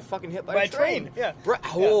 he got fucking hit by a train. Yeah.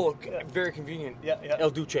 Very convenient. Yeah. El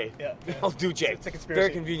Duce. Yeah. El Duce. It's a conspiracy.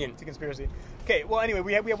 Very convenient. It's a conspiracy. Okay, well, anyway,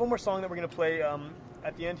 we have one more song that we're going to play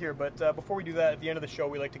at the end here, but before we do that, at the end of the show,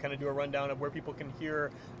 we like to kind of do a rundown of where people can hear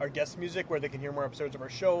our guest music, where they can hear more episodes of our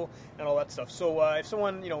show, and all that stuff. So if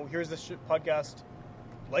someone, hears this podcast,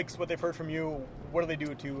 likes what they've heard from you, what do they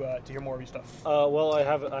do to hear more of your stuff? Well, I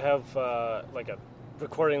have like a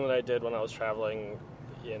recording that I did when I was traveling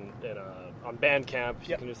on Bandcamp.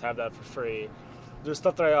 You can just have that for free. There's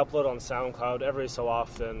stuff that I upload on SoundCloud every so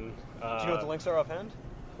often. Do you know what the links are offhand?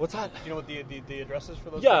 What's that? Do you know what the address is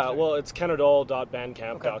for those? Yeah, well, it's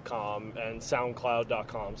kennerdoll.bandcamp.com and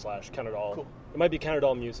soundcloud.com/kennerdoll. Cool. It might be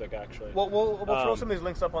Kennerdoll Music, actually. Well, we'll throw some of these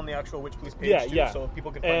links up on the actual Witch Police page, too, so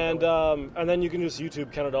people can find it. And then you can just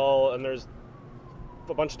YouTube Kennerdoll, and there's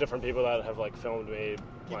a bunch of different people that have, like, filmed me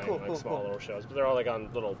playing small little shows. But they're all, like,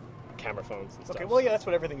 on little camera phones and stuff. Okay, well, yeah, that's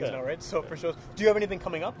what everything is now, right? So for shows, do you have anything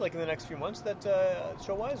coming up, like in the next few months, that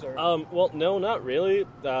show-wise, or? Well, no, not really.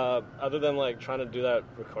 Other than like trying to do that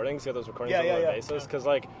recordings, get those recordings on a regular basis, because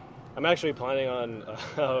like I'm actually planning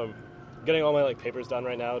on getting all my like papers done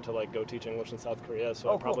right now to like go teach English in South Korea.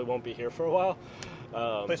 So I probably won't be here for a while.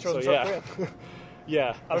 Play shows in South Korea.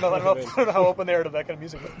 Yeah. I don't know how open they are to that kind of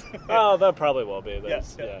music. Oh, that probably will be.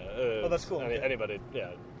 Oh, that's cool. Anybody,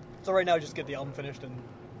 So right now, just get the album finished and.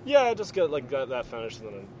 Yeah, just get like that finished,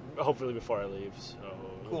 and then hopefully before I leave. So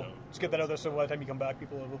cool. Just get that out there, so by the time you come back,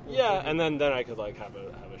 people will. Yeah, and then I could like have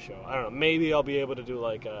a show. I don't know. Maybe I'll be able to do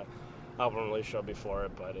like a album release show before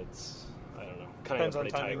it, but it's. I don't know. Kind of pretty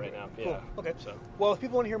tight right now. Cool. Yeah. Okay. So. Well, if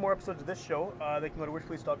people want to hear more episodes of this show, they can go to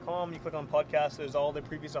witchpolice.com. You click on podcasts. There's all the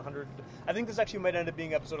previous 100. I think this actually might end up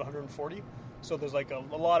being episode 140. So there's like a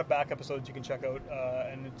lot of back episodes you can check out,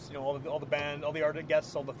 and it's all the band, all the art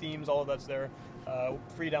guests, all the themes, all of that's there.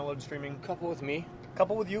 Free download and streaming. Couple with me.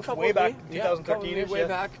 Couple with you. Way back 2013. Way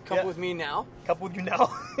back. Couple with me now. Couple with you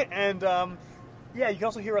now. And. Yeah, you can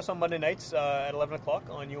also hear us on Monday nights at 11 o'clock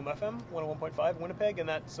on UMFM 101.5 Winnipeg, and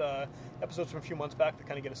that's episodes from a few months back that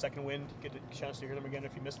kind of get a second wind, get a chance to hear them again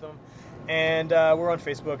if you missed them. And we're on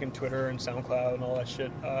Facebook and Twitter and SoundCloud and all that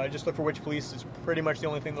shit. Just look for Witch Police. It's pretty much the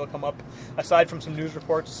only thing that'll come up, aside from some news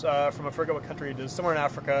reports from I forget what country it is, somewhere in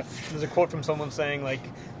Africa. There's a quote from someone saying, like,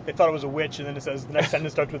 they thought it was a witch, and then it says the next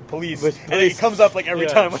sentence starts with police. And it comes up like every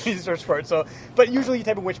time when you search for it. So, but usually you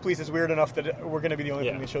type in Witch Police, it's weird enough that we're going to be the only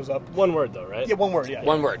thing that shows up. One word though, right? Yeah, one word. Yeah,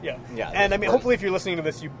 one word. Yeah. And I mean, hopefully, if you're listening to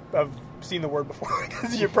this, you have seen the word before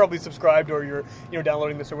because you're probably subscribed or you're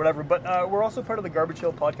downloading this or whatever. But we're also part of the Garbage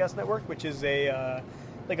Hill Podcast Network, which is a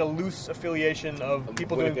like a loose affiliation of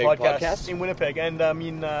people doing podcasts in Winnipeg. And I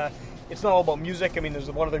mean. It's not all about music. I mean,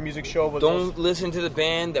 there's one other music show. Don't listen to the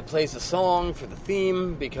band that plays the song for the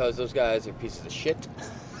theme, because those guys are pieces of shit.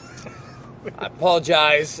 I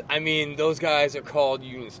apologize. I mean, those guys are called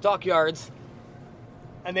Union Stockyards.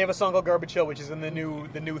 And they have a song called Garbage Hill, which is in the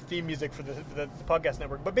new theme music for the podcast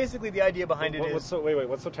network. But basically, the idea behind it is...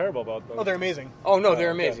 What's so terrible about them? Oh, they're amazing. Oh, no,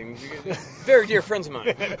 they're amazing. Yeah. Very dear friends of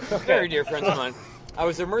mine. Very dear friends of mine. I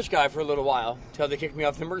was their merch guy for a little while, until they kicked me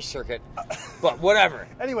off the merch circuit. But whatever.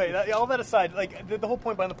 Anyway, all that aside, like the whole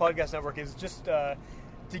point behind the podcast network is just to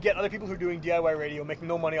get other people who are doing DIY radio, making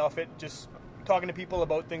no money off it, just talking to people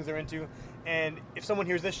about things they're into. And if someone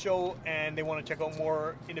hears this show and they want to check out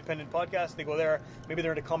more independent podcasts, they go there. Maybe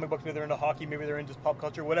they're into comic books, maybe they're into hockey, maybe they're into pop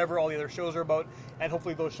culture, whatever all the other shows are about. And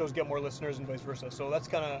hopefully those shows get more listeners and vice versa. So that's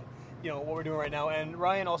kind of what we're doing right now. And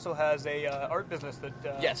Ryan also has a art business that...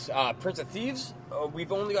 Yes, Prince of Thieves.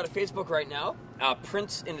 We've only got a Facebook right now.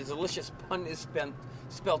 Prince, in a delicious pun, is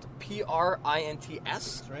spelled Prints.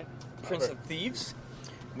 That's right. Prince of Thieves.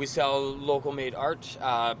 We sell local-made art,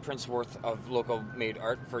 Prince worth of local-made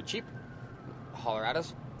art for cheap. Holler at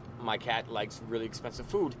us. My cat likes really expensive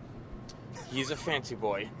food. He's a fancy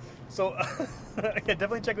boy. So,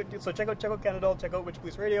 definitely check out Canada, check out Witch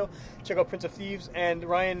Police Radio, check out Prince of Thieves, and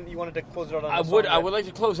Ryan, you wanted to close it out on I would like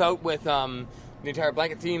to close out with the entire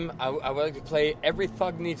blanket theme. I would like to play Every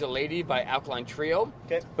Thug Needs a Lady by Alkaline Trio,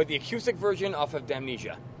 but the acoustic version off of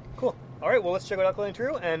Damnesia. Cool. All right, well, let's check out Alkaline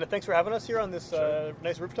Trio, and thanks for having us here on this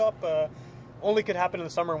nice rooftop. Only could happen in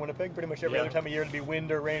the summer in Winnipeg. Pretty much every other time of year to be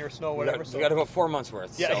wind or rain or snow, whatever. We got about 4 months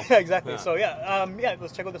worth. Yeah, so. Exactly. So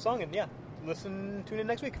let's check out the song and tune in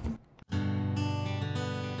next week.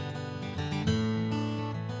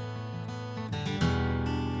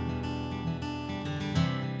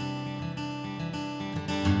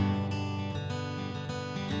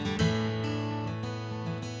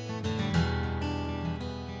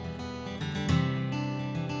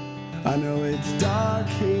 I know it's dark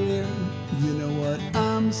here, you know what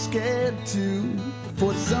I'm scared to.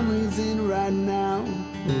 For some reason right now,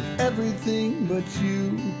 of everything but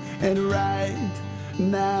you. And right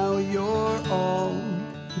now you're all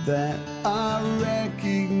that I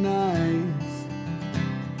recognize.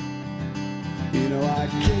 You know I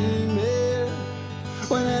came here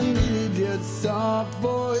when I needed your soft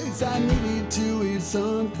voice. I needed to hear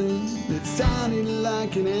something that sounded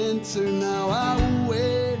like an answer. Now I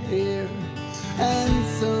wait here, and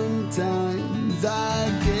sometimes I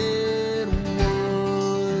get one.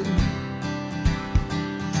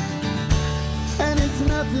 And it's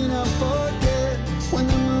nothing I forget when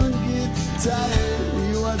the moon gets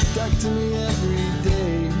tired. You are stuck to me every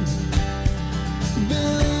day.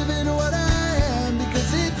 Believe in what I am,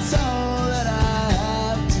 because it's all that I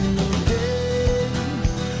have today.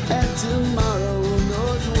 And tomorrow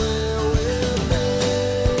knows where we'll be.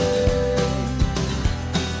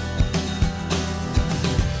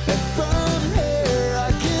 And from here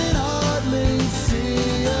I can hardly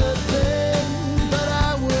see a thing.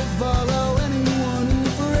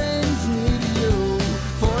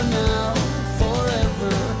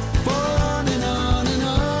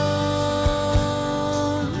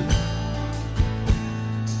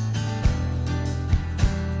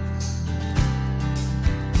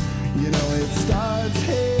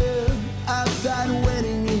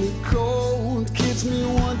 sweating in the cold. Kiss me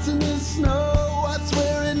once in the snow, I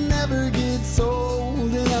swear it never gets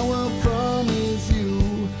old. And I will promise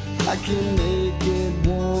you I can make it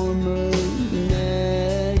warmer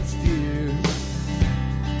next year.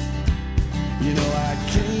 You know I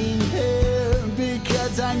came here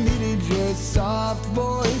because I needed your soft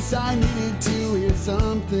voice. I needed to hear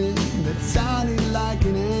something that sounded like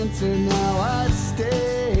an answer. Now I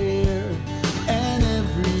stay here, and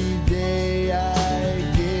every day I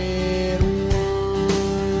get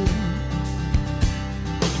one.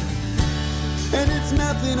 And it's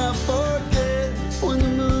nothing I